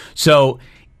roof. So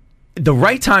the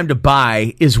right time to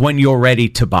buy is when you're ready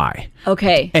to buy.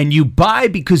 Okay. And you buy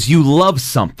because you love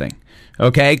something.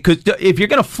 Okay? Because if you're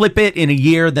going to flip it in a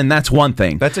year, then that's one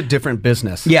thing. That's a different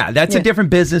business. Yeah, that's a different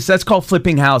business. That's called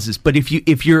flipping houses. But if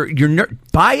you're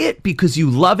buy it because you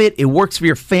love it, it works for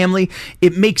your family,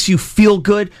 it makes you feel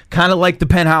good, kind of like the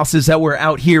penthouses that we're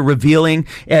out here revealing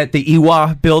at the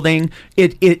Iwa building.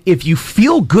 If you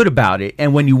feel good about it,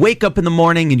 and when you wake up in the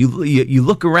morning and you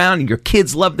look around and your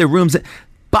kids love their rooms,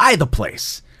 buy the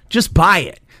place. Just buy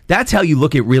it. That's how you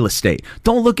look at real estate.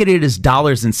 Don't look at it as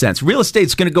dollars and cents. Real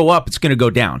estate's going to go up. It's going to go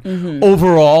down. Mm-hmm.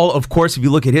 Overall, of course, if you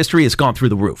look at history, it's gone through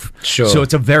the roof. Sure. So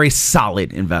it's a very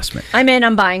solid investment.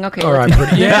 I'm buying. Okay. All right.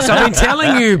 Yes, I've been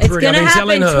telling you. It's going to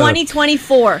happen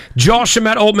 2024. Josh and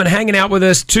Matt Altman hanging out with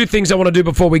us. Two things I want to do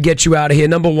before we get you out of here.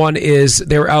 Number one is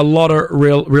there are a lot of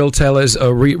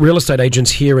real estate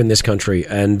agents here in this country.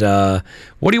 And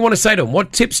what do you want to say to them?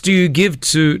 What tips do you give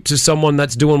to someone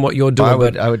that's doing what you're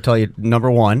doing? I would tell you,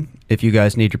 number one, if you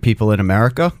guys need your people in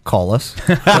America, call us.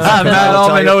 Matt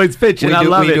Altman always pitching.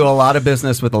 We do a lot of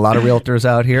business with a lot of realtors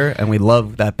out here, and we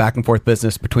love that back and forth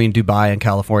business between Dubai and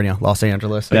California, Los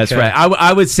Angeles. That's right.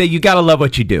 I would say you got to love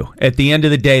what you do. At the end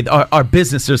of the day, our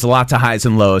business, there's lots of highs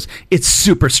and lows. It's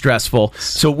super stressful.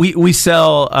 So we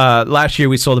sell, last year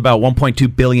we sold about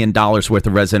 $1.2 billion worth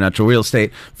of residential real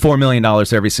estate, $4 million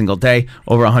every single day,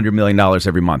 over $100 million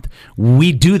every month.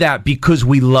 We do that because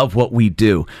we love what we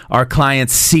do. Our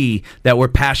clients see that we're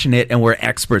passionate and we're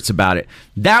experts about it.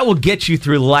 That will get you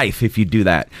through life if you do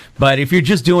that. But if you're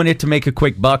just doing it to make a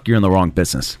quick buck, you're in the wrong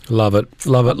business. Love it.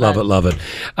 Love it. Love it. Love it.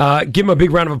 Give them a big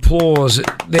round of applause.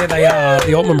 There they are.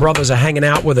 The Altman brothers are hanging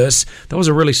out with us. That was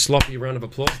a really sloppy round of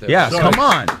applause there. Yeah, come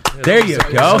on. There you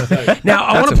go. Now,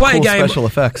 I want to play a game. Special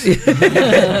effects.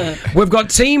 We've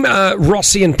got Team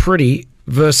Rossi and Pretty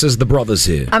versus the brothers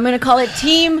here. I'm going to call it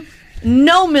Team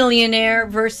No Millionaire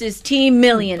versus Team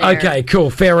Millionaire. Okay, cool.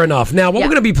 Fair enough. Now, what we're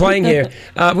going to be playing here,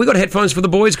 we've got headphones for the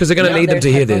boys because they're going to need them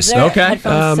to hear this. Okay.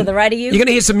 Headphones to the right of you. You're going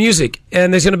to hear some music,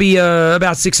 and there's going to be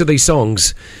about 6 of these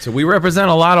songs. So we represent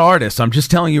a lot of artists. I'm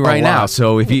just telling you right now.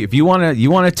 So if you want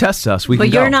to test us, we can go.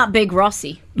 But you're not Big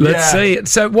Rossi. Let's see it.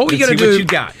 So what we're going to do? What you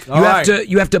got?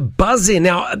 You have to buzz in.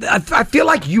 Now, I feel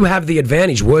like you have the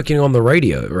advantage working on the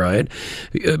radio, right?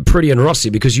 Pretty and Rossi,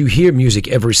 because you hear music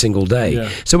every single day. Yeah.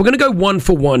 So we're going to go one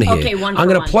for one here. Okay, one for I'm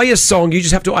going one. to play a song. You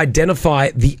just have to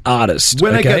identify the artist.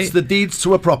 Winner gets the deeds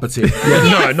to a property.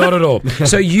 No, not at all.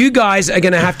 So you guys are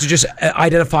going to have to just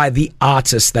identify the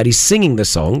artist that is singing the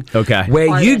song. Okay.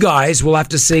 Where you guys will have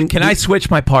to sing. Can I switch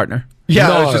my partner? Yeah,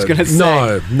 I was just going to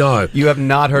say. No. You have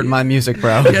not heard my music,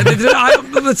 bro.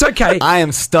 That's okay. I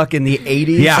am stuck in the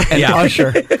 80s and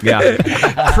Usher.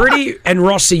 Yeah. Pretty and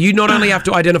Rossi, you not only have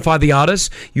to identify the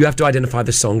artist, you have to identify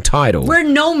the song title. We're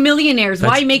no millionaires. Why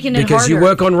are you making it harder? Because you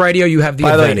work on radio, you have the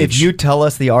advantage. advantage. By the way, if you tell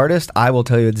us the artist, I will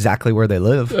tell you exactly where they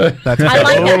live. That's I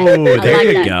like that. There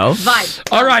you go.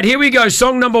 Vibe. All right, here we go.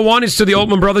 Song number 1 is to the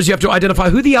Altman brothers. You have to identify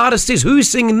who the artist is. Who's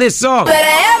singing this song? But I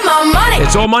have my money.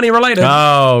 It's all money related.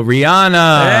 Oh, Rihanna.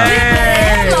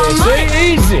 Hey,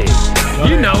 see, easy.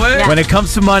 You know it. When it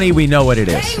comes to money, we know what it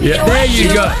is. Yeah. There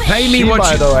you go. Pay me she, what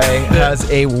by you... the way, has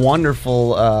a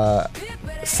wonderful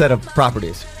set of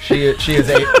properties. She is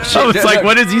a. It's like,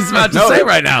 what is he about to say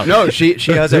right now? No, she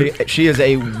is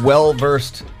a well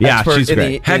versed. Yeah, she's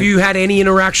great. Have you had any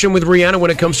interaction with Rihanna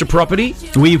when it comes to property?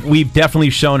 We've definitely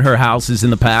shown her houses in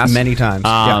the past many times.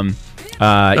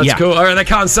 That's cool. All right, I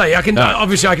can't say. I can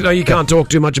obviously. I know you can't talk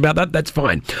too much about that. That's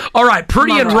fine. All right,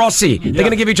 Pretty and Rossi. They're going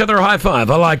to give each other a high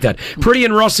five. I like that. Pretty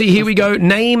and Rossi. Here we go.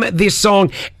 Name this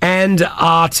song and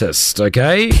artist.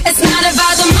 Okay. It's not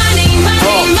about the money.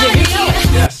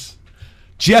 Yes.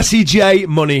 Jessie J.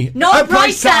 Money. No,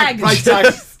 price tag. Price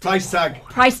tag. Price tag.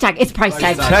 Price tag. It's price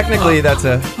tag. Technically, that's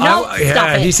a. No, yeah, stop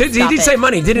it. He said Stop he did it. say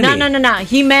money, didn't he? No.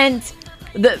 He meant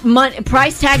the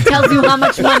price tag tells you how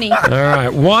much money. All right,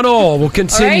 1-1. We'll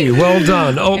continue. All right. Well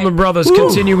done, Altman Brothers.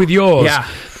 Continue with yours. Yeah.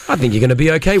 I think you're going to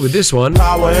be okay with this one.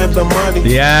 Power and the money.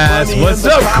 Yes. Money What's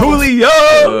and the up, power.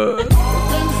 Coolio?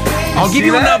 I'll give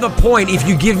you another point if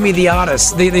you give me the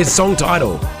artist, the song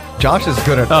title. Josh is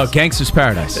good at. Oh, Gangster's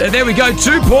Paradise. There we go.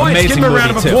 2 points. Amazing Give them a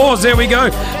round of movie, too. applause. There we go.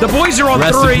 The boys are on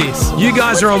Rest in 3. peace. You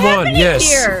guys are on 1. Yes.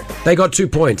 here? They got 2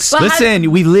 points. Well,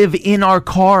 Listen, we live in our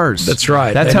cars. That's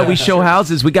right. That's how we show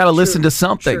houses. We got to listen to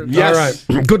something. Yes.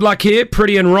 All right. Good luck here,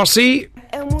 Pretty and Rossi.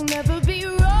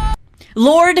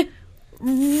 Lord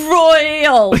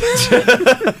Royal.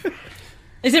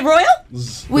 Is it Royal?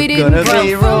 We didn't Gonna come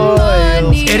be from royals.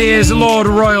 money. It is Lord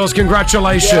Royals.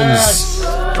 Congratulations. Yes.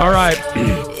 All right.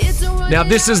 Now,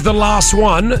 this is the last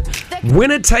one.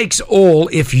 Winner takes all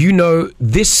if you know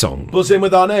this song. Buzz in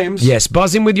with our names. Yes,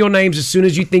 buzz in with your names as soon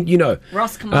as you think you know.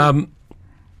 Ross, come on.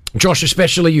 Josh,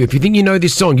 especially you. If you think you know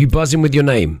this song, you buzz in with your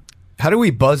name. How do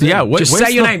we buzz in? Yeah, Just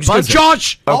say your name. Just go,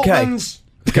 Josh. Okay. Altman's.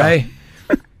 Okay.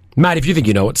 Matt, if you think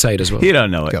you know it, say it as well. You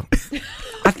don't know it. Go.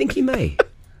 I think he may.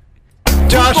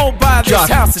 Josh. You won't buy this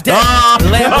house today.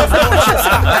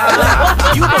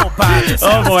 You won't buy this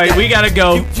Oh boy, we gotta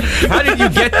go. How did you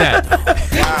get that?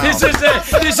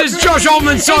 This is Josh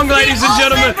Altman's song, ladies and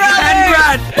gentlemen. And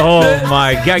Brad. Oh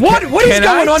my God! What is Can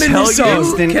going I on in tell this you- song?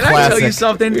 Instant Can I tell you classic.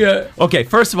 something? Yeah. Okay,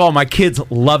 first of all, my kids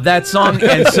love that song,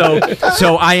 and so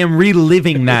I am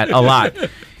reliving that a lot.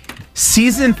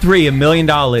 Season 3, $1 Million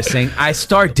Listing. I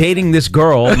start dating this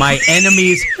girl, my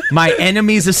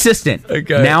enemy's assistant.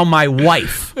 Okay. Now my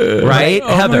wife, right?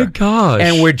 Oh Heather. my gosh.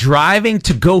 And we're driving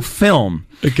to go film.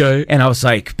 Okay. And I was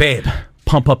like, babe,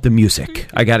 pump up the music.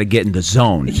 I got to get in the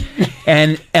zone.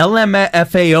 And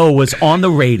LMFAO was on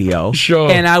the radio. Sure.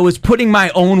 And I was putting my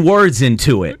own words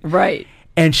into it. Right.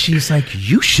 And she's like,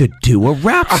 you should do a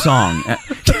rap song.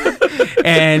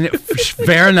 And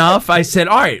fair enough. I said,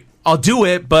 all right, I'll do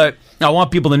it, but I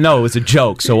want people to know it was a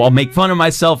joke, so I'll make fun of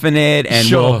myself in it, and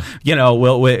Sure.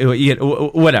 we'll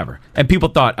whatever. And people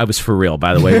thought I was for real,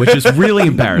 by the way, which is really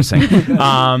embarrassing.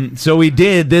 So we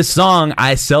did this song,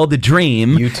 "I Sell the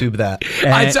Dream." YouTube that.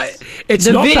 I'd say it's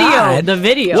The not video. bad. The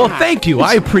video. Well, thank you.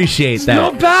 I appreciate that.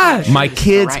 Not bad. My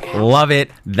kids love it.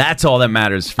 That's all that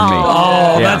matters for me.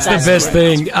 Oh, Yeah. that's the best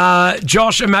thing.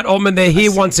 Josh and Matt Altman, they're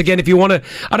here once again. If you want to,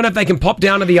 I don't know if they can pop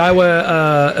down to the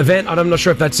Iowa event. I'm not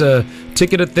sure if that's a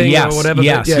ticketed thing Yes, or whatever.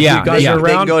 yes, but if yeah, you guys yeah. are They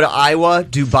can around. go to Iowa,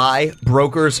 Dubai,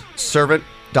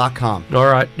 brokersservant.com. All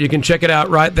right, you can check it out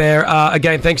right there.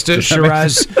 Again, thanks to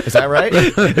Shiraz. Is that right?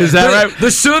 Is that right?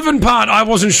 The servant part I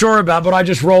wasn't sure about, but I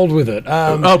just rolled with it.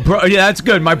 Yeah, that's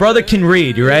good. My brother can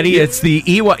read. You ready? It's the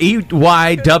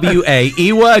EYWA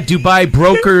Dubai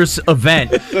Brokers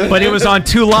event, but it was on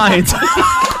 2 lines.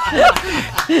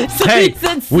 Hey,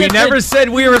 we never said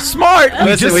we were smart. We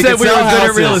Listen, just we said can we were sell good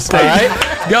at real houses, estate. all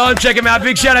right? Go and check him out.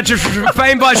 Big shout out to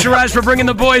Fame by Shiraz for bringing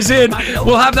the boys in.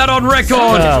 We'll have that on record.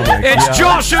 Oh, my It's God.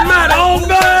 Josh and Matt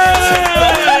Altman.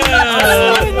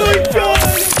 Oh my God.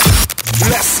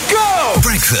 Let's go!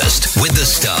 Breakfast with the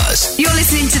Stars. You're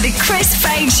listening to the Chris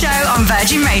Fade Show on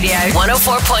Virgin Radio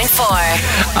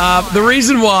 104.4. The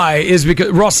reason why is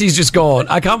because Rossi's just gone.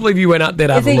 I can't believe you went out there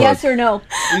to have Is a it look. yes or no?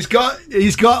 He's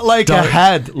got like a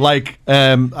head, like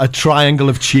a triangle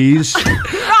of cheese.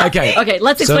 Okay. Okay,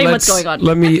 let's explain what's going on.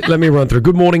 Let me run through.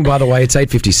 Good morning, by the way. It's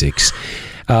 8:56.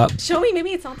 Show me.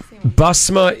 Maybe it's not the same.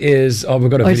 Basma is. Oh,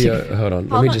 we've got a video. Hold on.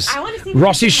 Let Hold me on, just. I wanna see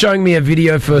Rossi's showing me a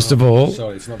video first of all.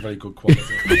 Sorry, it's not very good quality.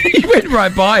 He went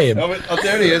right by him. Oh,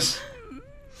 there he is.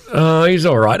 He's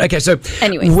all right. Okay, so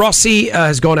Anyways. Rossi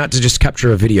has gone out to just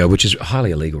capture a video, which is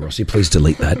highly illegal, Rossi. Please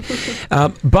delete that.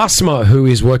 Basma, who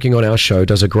is working on our show,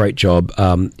 does a great job,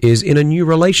 is in a new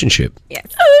relationship. Yes.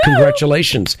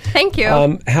 Congratulations. Thank you.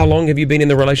 How long have you been in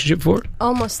the relationship for?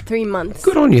 Almost 3 months.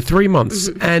 Good on you, 3 months.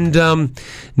 And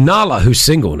Nala, who's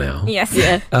single now, Yes.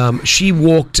 Yeah. she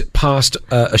walked past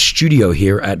a studio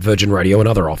here at Virgin Radio,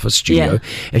 another office studio, Yeah.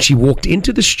 and she walked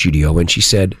into the studio and she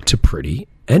said to Pretty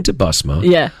and to Basma,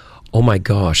 Yeah. oh my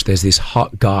gosh, there's this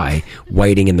hot guy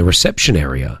waiting in the reception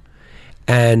area.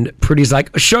 And Pretty's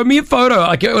like, show me a photo.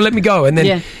 Like, oh, let me go. And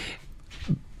then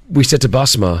we said to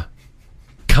Basma,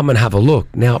 come and have a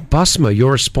look. Now, Basma,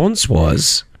 your response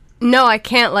was... No, I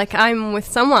can't. Like, I'm with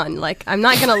someone. Like, I'm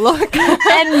not going to look.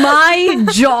 And my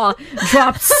jaw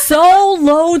dropped so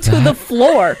low to the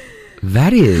floor.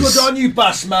 That is... Good on you,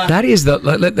 Basma. That is the...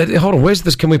 hold on, where's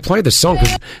this? Can we play the song?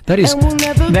 'Cause that is...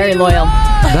 Very loyal.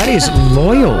 That is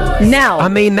loyal. Now... I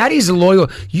mean, that is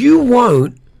loyal. You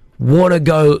won't want to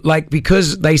go... Like,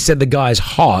 because they said the guy's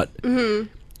hot,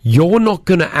 you're not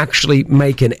going to actually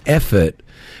make an effort...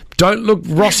 Don't look.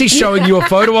 Rossi's showing you a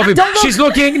photo of him. She's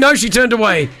looking. No, she turned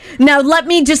away. Now, let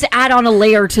me just add on a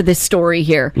layer to this story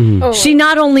here. She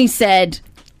not only said,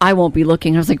 I won't be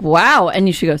looking. I was like, wow.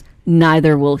 And she goes,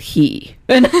 neither will he.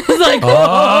 And I was like,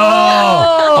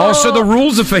 oh, so the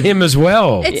rules are for him as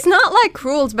well. It's not like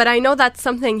rules, but I know that's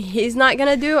something he's not going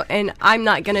to do and I'm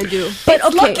not going to do. But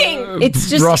looking. It's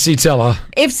just... Rossi, tell her.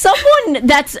 If someone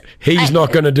that's... He's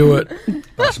not going to do it.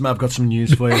 Basma, I've got some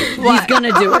news for you. He's going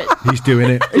to do it. He's doing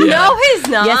it. No, he's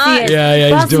not. Yes, he is.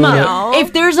 Yeah, he's doing Basma,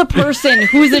 if there's a person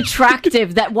who's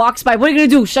attractive that walks by, what are you going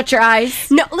to do? Shut your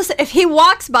eyes? No, listen, if he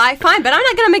walks by, fine, but I'm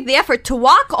not going to make the effort to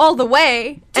walk all the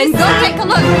way and go take a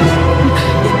look.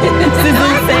 This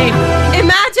is insane.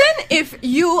 Imagine if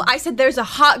I said there's a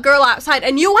hot girl outside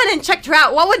and you went and checked her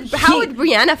out. How would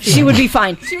Brianna feel? She would be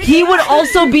fine. He would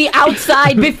also be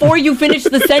outside before you finish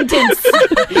the sentence.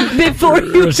 Before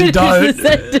you finish the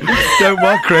sentence. Don't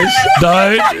what, Chris?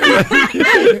 Don't.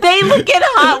 They look at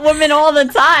hot women all the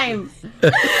time.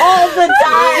 All the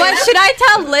time. What, should I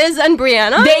tell Liz and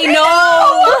Brianna? They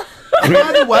know.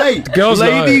 By the way, girls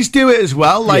ladies do it as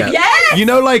well. Like, Yes! you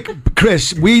know, like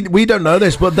Chris, we don't know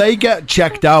this, but they get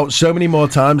checked out so many more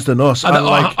times than us. Are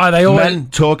they always men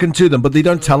talking to them, but they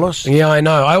don't tell us? Yeah, I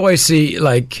know. I always see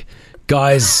like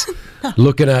guys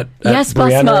looking at Yes,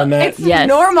 Brianna Basma. and that. It's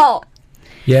normal.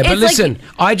 Yeah, but It's listen,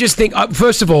 I just think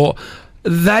first of all,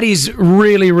 that is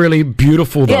really, really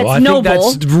beautiful, though. Yeah, it's I noble.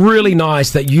 think that's really nice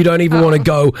that you don't even want to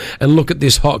go and look at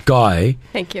this hot guy.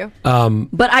 Thank you.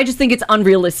 But I just think it's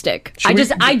unrealistic. I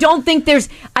don't think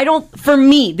for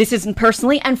me, this isn't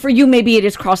personally, and for you, maybe it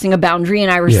is crossing a boundary,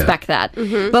 and I respect that.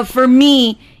 But for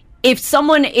me, if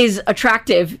someone is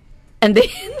attractive and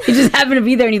they just happen to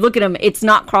be there and you look at him, it's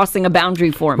not crossing a boundary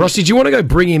for me. Rossi, do you want to go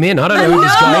bring him in? I don't know who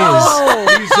this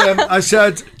guy is. I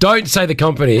said... Don't say the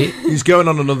company. He's going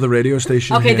on another radio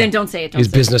station. Okay, here. then don't say it. His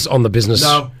business on the business.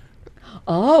 No.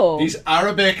 Oh. He's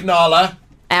Arabic Nala.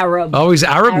 Arab. Oh, he's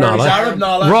Arab Nala. He's Arab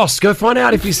Nala. Ross, go find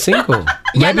out if he's single.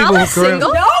 Maybe we'll look around.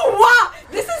 No,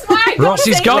 this is why I Ross,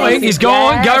 he's going. He's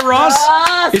going. Go, Ross.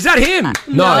 Is that him?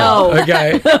 No.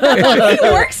 Okay. It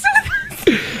works.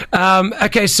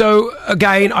 Okay, so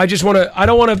again, I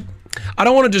don't want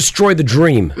to destroy the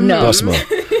dream, Basma.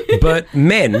 But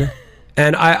men,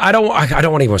 and I don't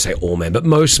even want to say all men, but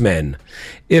most men,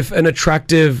 if an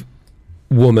attractive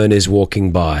woman is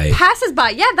walking by, passes by,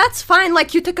 yeah, that's fine.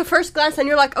 Like, you took a first glance and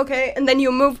you're like, okay, and then you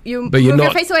move your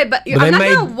face away. But I'm not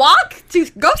gonna walk to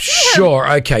go see him. Sure,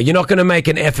 okay, you're not going to make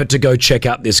an effort to go check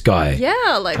out this guy. Yeah,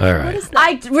 like, all right. what is that?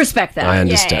 I respect that. I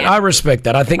understand. Yeah. I respect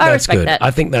that. I think I that's respect good. that.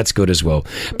 I think that's good as well.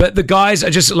 But the guys are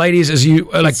just, ladies, as you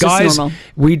like, It's just guys, normal.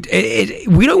 we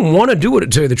don't want to do it. To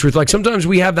tell you the truth, like sometimes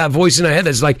we have that voice in our head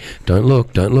that's like, don't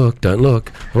look, don't look, don't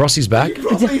look. Rossi's back. He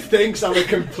probably thinks I'm a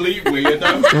complete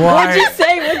weirdo. Why? What'd you say?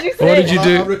 What did you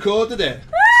do? I recorded it.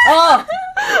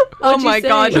 Oh my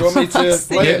God. Do you want me to play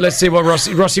Yeah, it? let's see what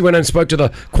Rossi went and spoke to the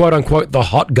quote unquote the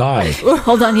hot guy.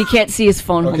 Hold on, he can't see his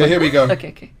phone. Hold Okay, on. here we go.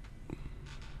 Okay.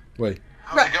 Wait.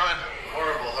 How's it going?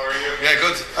 Horrible. How are you? Yeah,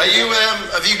 good. Are you?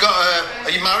 Have you got?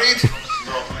 Are you married?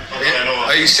 No.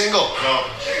 Are you single? No.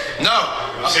 No.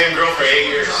 Same girl for 8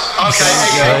 years. Okay.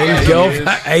 Same girl for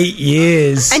 8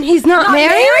 years. And he's not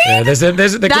married? Yeah, there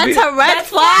could That's be- a red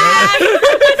flag.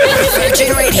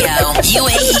 Virgin Radio,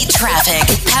 UAE traffic,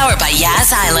 powered by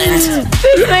Yas Island.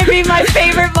 This might be my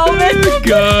favorite moment. Oh,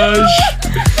 gosh.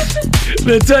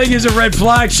 They're telling you it's a red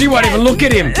flag. She won't even look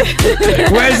at him.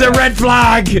 Where's the red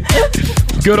flag?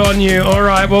 Good on you. All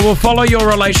right. Well, we'll follow your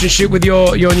relationship with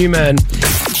your new man.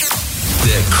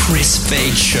 The Chris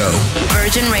Fade Show.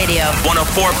 Virgin Radio.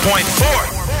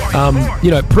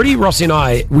 104.4. Pretty Rossi and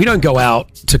I, we don't go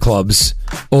out to clubs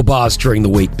or bars during the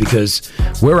week because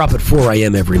we're up at 4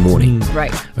 a.m. every morning.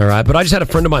 Right. All right. But I just had a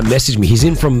friend of mine message me. He's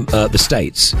in from the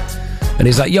States. And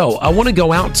he's like, yo, I want to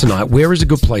go out tonight. Where is a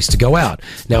good place to go out?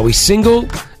 Now, he's single,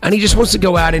 and he just wants to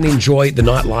go out and enjoy the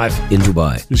nightlife in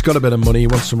Dubai. He's got a bit of money. He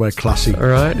wants somewhere classy. All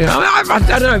right. Yeah,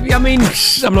 I don't know. I mean,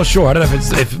 I'm not sure. I don't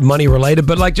know if money related,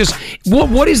 but like just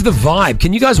what is the vibe?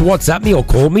 Can you guys WhatsApp me or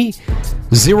call me?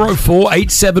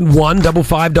 04871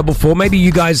 5544. Maybe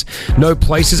you guys know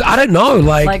places. I don't know.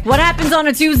 Like what happens on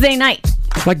a Tuesday night?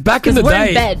 Like back in the we're in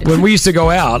day bed. when we used to go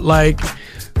out, like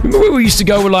remember we used to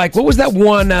go like what was that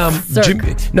one? No,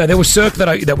 there was Cirque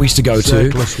that we used to go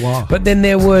Cirque to. Le Soir. But then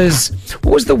there was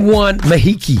what was the one?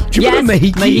 Mahiki. Do you remember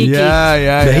Mahiki?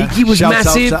 Yeah. Mahiki was Shouts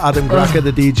massive. out to Adam Gracker,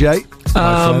 the DJ.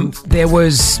 There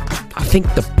was, I think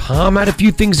the Palm had a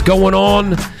few things going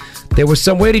on. There was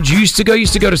where did you used to go? You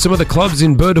used to go to some of the clubs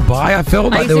in Dubai, I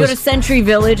felt. I used to go to Century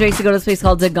Village. I used to go to this place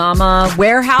called Dagama.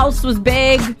 Warehouse was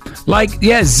big.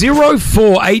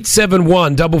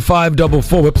 04871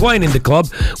 5544. We're playing in the club.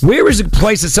 Where is a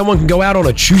place that someone can go out on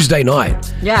a Tuesday night?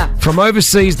 Yeah. From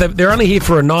overseas, they're only here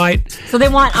for a night. So they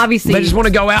want, obviously... They just want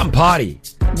to go out and party.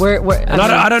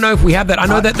 I don't know if we have that. I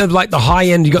know that the high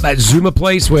end, you got that Zuma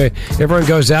place where everyone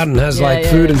goes out and has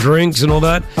food and drinks and all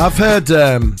that. I've heard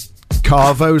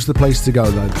Carvo's the place to go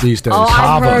these days. Oh,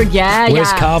 I've heard,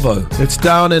 Where's Carvo? It's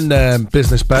down in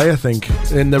Business Bay, I think,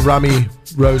 in the Rami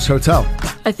Rose Hotel.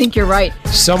 I think you're right.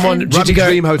 Rami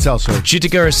Dream Hotel, sorry.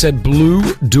 Jitika said Blue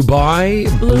Dubai.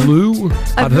 Blue.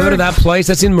 I've heard of that place.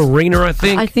 That's in Marina, I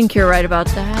think. I think you're right about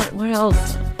that. What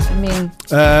else? I mean...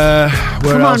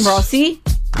 Come on, Rossi.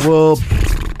 Well,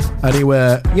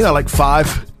 anywhere, like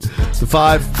Five. The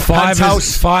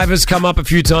Five has come up a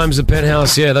few times. The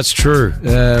Penthouse, yeah, that's true.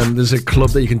 There's a club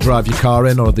that you can drive your car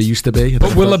in, or there used to be.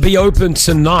 But will it be open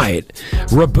tonight?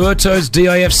 Roberto's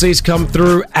DIFC's come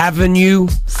through. Avenue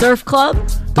Surf Club.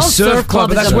 The Surf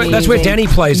Club. That's where Danny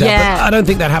plays at. Yeah. But I don't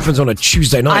think that happens on a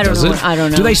Tuesday night, does it? I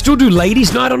don't know. Do they still do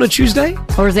Ladies' Night on a Tuesday?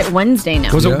 Or is it Wednesday now?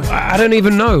 I don't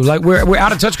even know. Like we're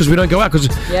out of touch because we don't go out because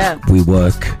we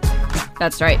work.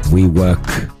 That's right. We work.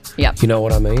 Yep. You know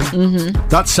what I mean? Mm-hmm.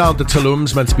 That sound of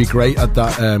Tulum's meant to be great at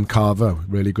that Carvo.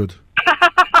 Really good.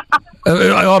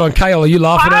 Hold on, Kale, are you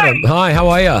laughing at him? Hi, how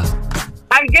are you?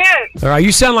 I'm good. All right,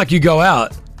 you sound like you go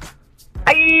out.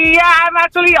 I'm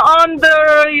actually on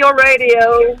your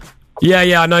radio.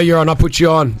 Yeah, I know you're on. I'll put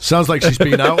you on. Sounds like she's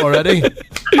been out already.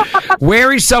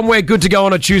 Where is somewhere good to go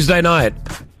on a Tuesday night?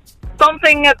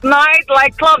 Something at night,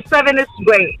 like Club 7 is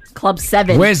great. Club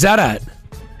 7. Where's that at?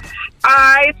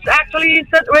 It's actually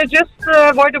St. Regis,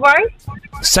 Dubai.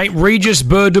 St. Regis,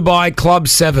 Dubai, Club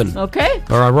 7. Okay.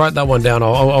 All right, write that one down.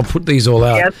 I'll put these all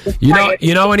out. Yes,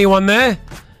 you know anyone there?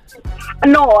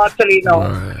 No, actually, no.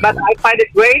 Right. But I find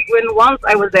it great when once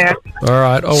I was there. All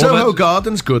right. Soho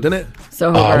Garden's good, isn't it?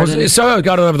 Soho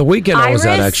Garden over the weekend. I was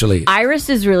at, actually. Iris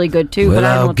is really good, too. Well, but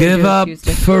I don't I'll give up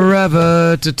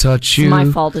forever to touch you. It's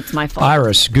my fault.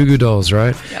 Iris, Goo Goo Dolls,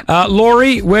 right? Yep.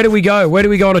 Laurie, where do we go? Where do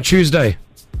we go on a Tuesday?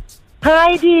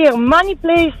 Hi dear, many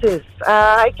places.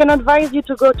 I can advise you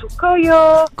to go to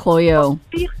Koyo.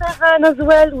 Pier 7 as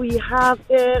well. We have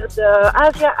there the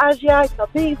Asia. It's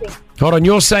amazing. Hold on,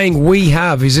 you're saying we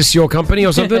have. Is this your company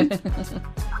or something?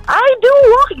 I do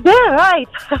work there, right?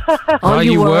 Oh,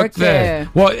 you work there.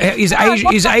 What is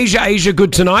Asia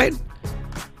good tonight?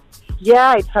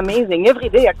 Yeah, it's amazing every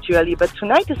day actually, but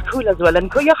tonight is cool as well. And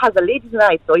Koyo has a ladies'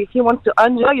 night, so if you want to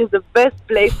enjoy, it's the best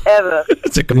place ever.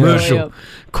 It's a commercial.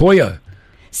 Koyo.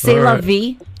 C'est la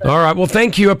vie. All right. Well,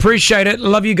 thank you. Appreciate it.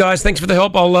 Love you guys. Thanks for the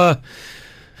help. I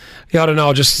don't know.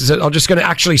 I'm just going to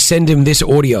actually send him this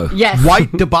audio. Yes.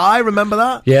 White Dubai. Remember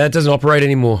that? Yeah, it doesn't operate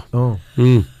anymore. Oh.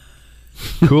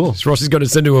 Cool. So Rossi's got to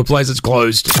send him to a place that's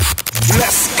closed.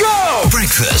 Let's go!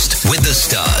 Breakfast with the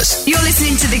Stars. You're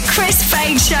listening to the Chris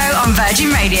Fade Show on Virgin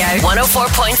Radio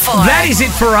 104.4. That is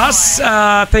it for us.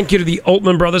 Thank you to the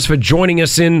Altman brothers for joining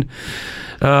us in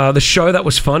the show. That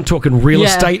was fun, talking real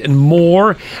estate and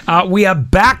more. We are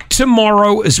back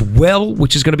tomorrow as well,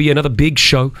 which is going to be another big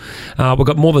show. We've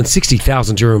got more than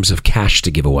 60,000 dirhams of cash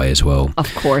to give away as well.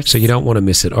 Of course. So you don't want to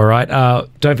miss it, all right?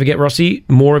 Don't forget, Rossi,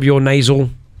 more of your nasal...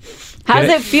 How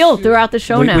does it feel throughout the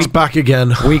show now? He's back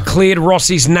again. We cleared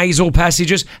Rossi's nasal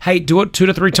passages. Hey, do it 2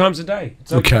 to 3 times a day.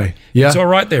 It's okay. Yeah. It's all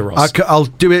right there, Ross. I'll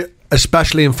do it,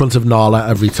 especially in front of Nala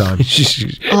every time.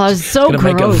 It's so gross.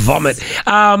 Make her vomit.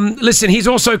 Listen, he's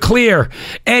also clear.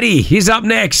 Eddie, he's up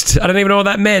next. I don't even know what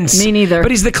that meant. Me neither.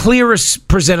 But he's the clearest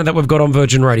presenter that we've got on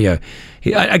Virgin Radio.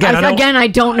 I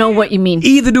don't know what you mean.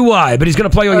 Either do I, but he's going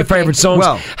to play all your favourite songs.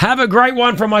 Well, have a great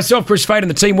one from myself, Chris Fade, and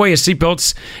the team. Wear your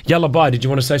seatbelts. Yalla bye. Did you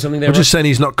want to say something there? I'm just saying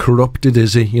he's not corrupted,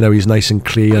 is he? He's nice and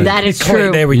clear. That is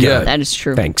true. There we go. That is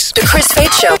true. Thanks. The Chris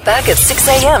Fade Show back at 6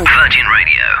 a.m. Virgin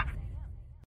Radio.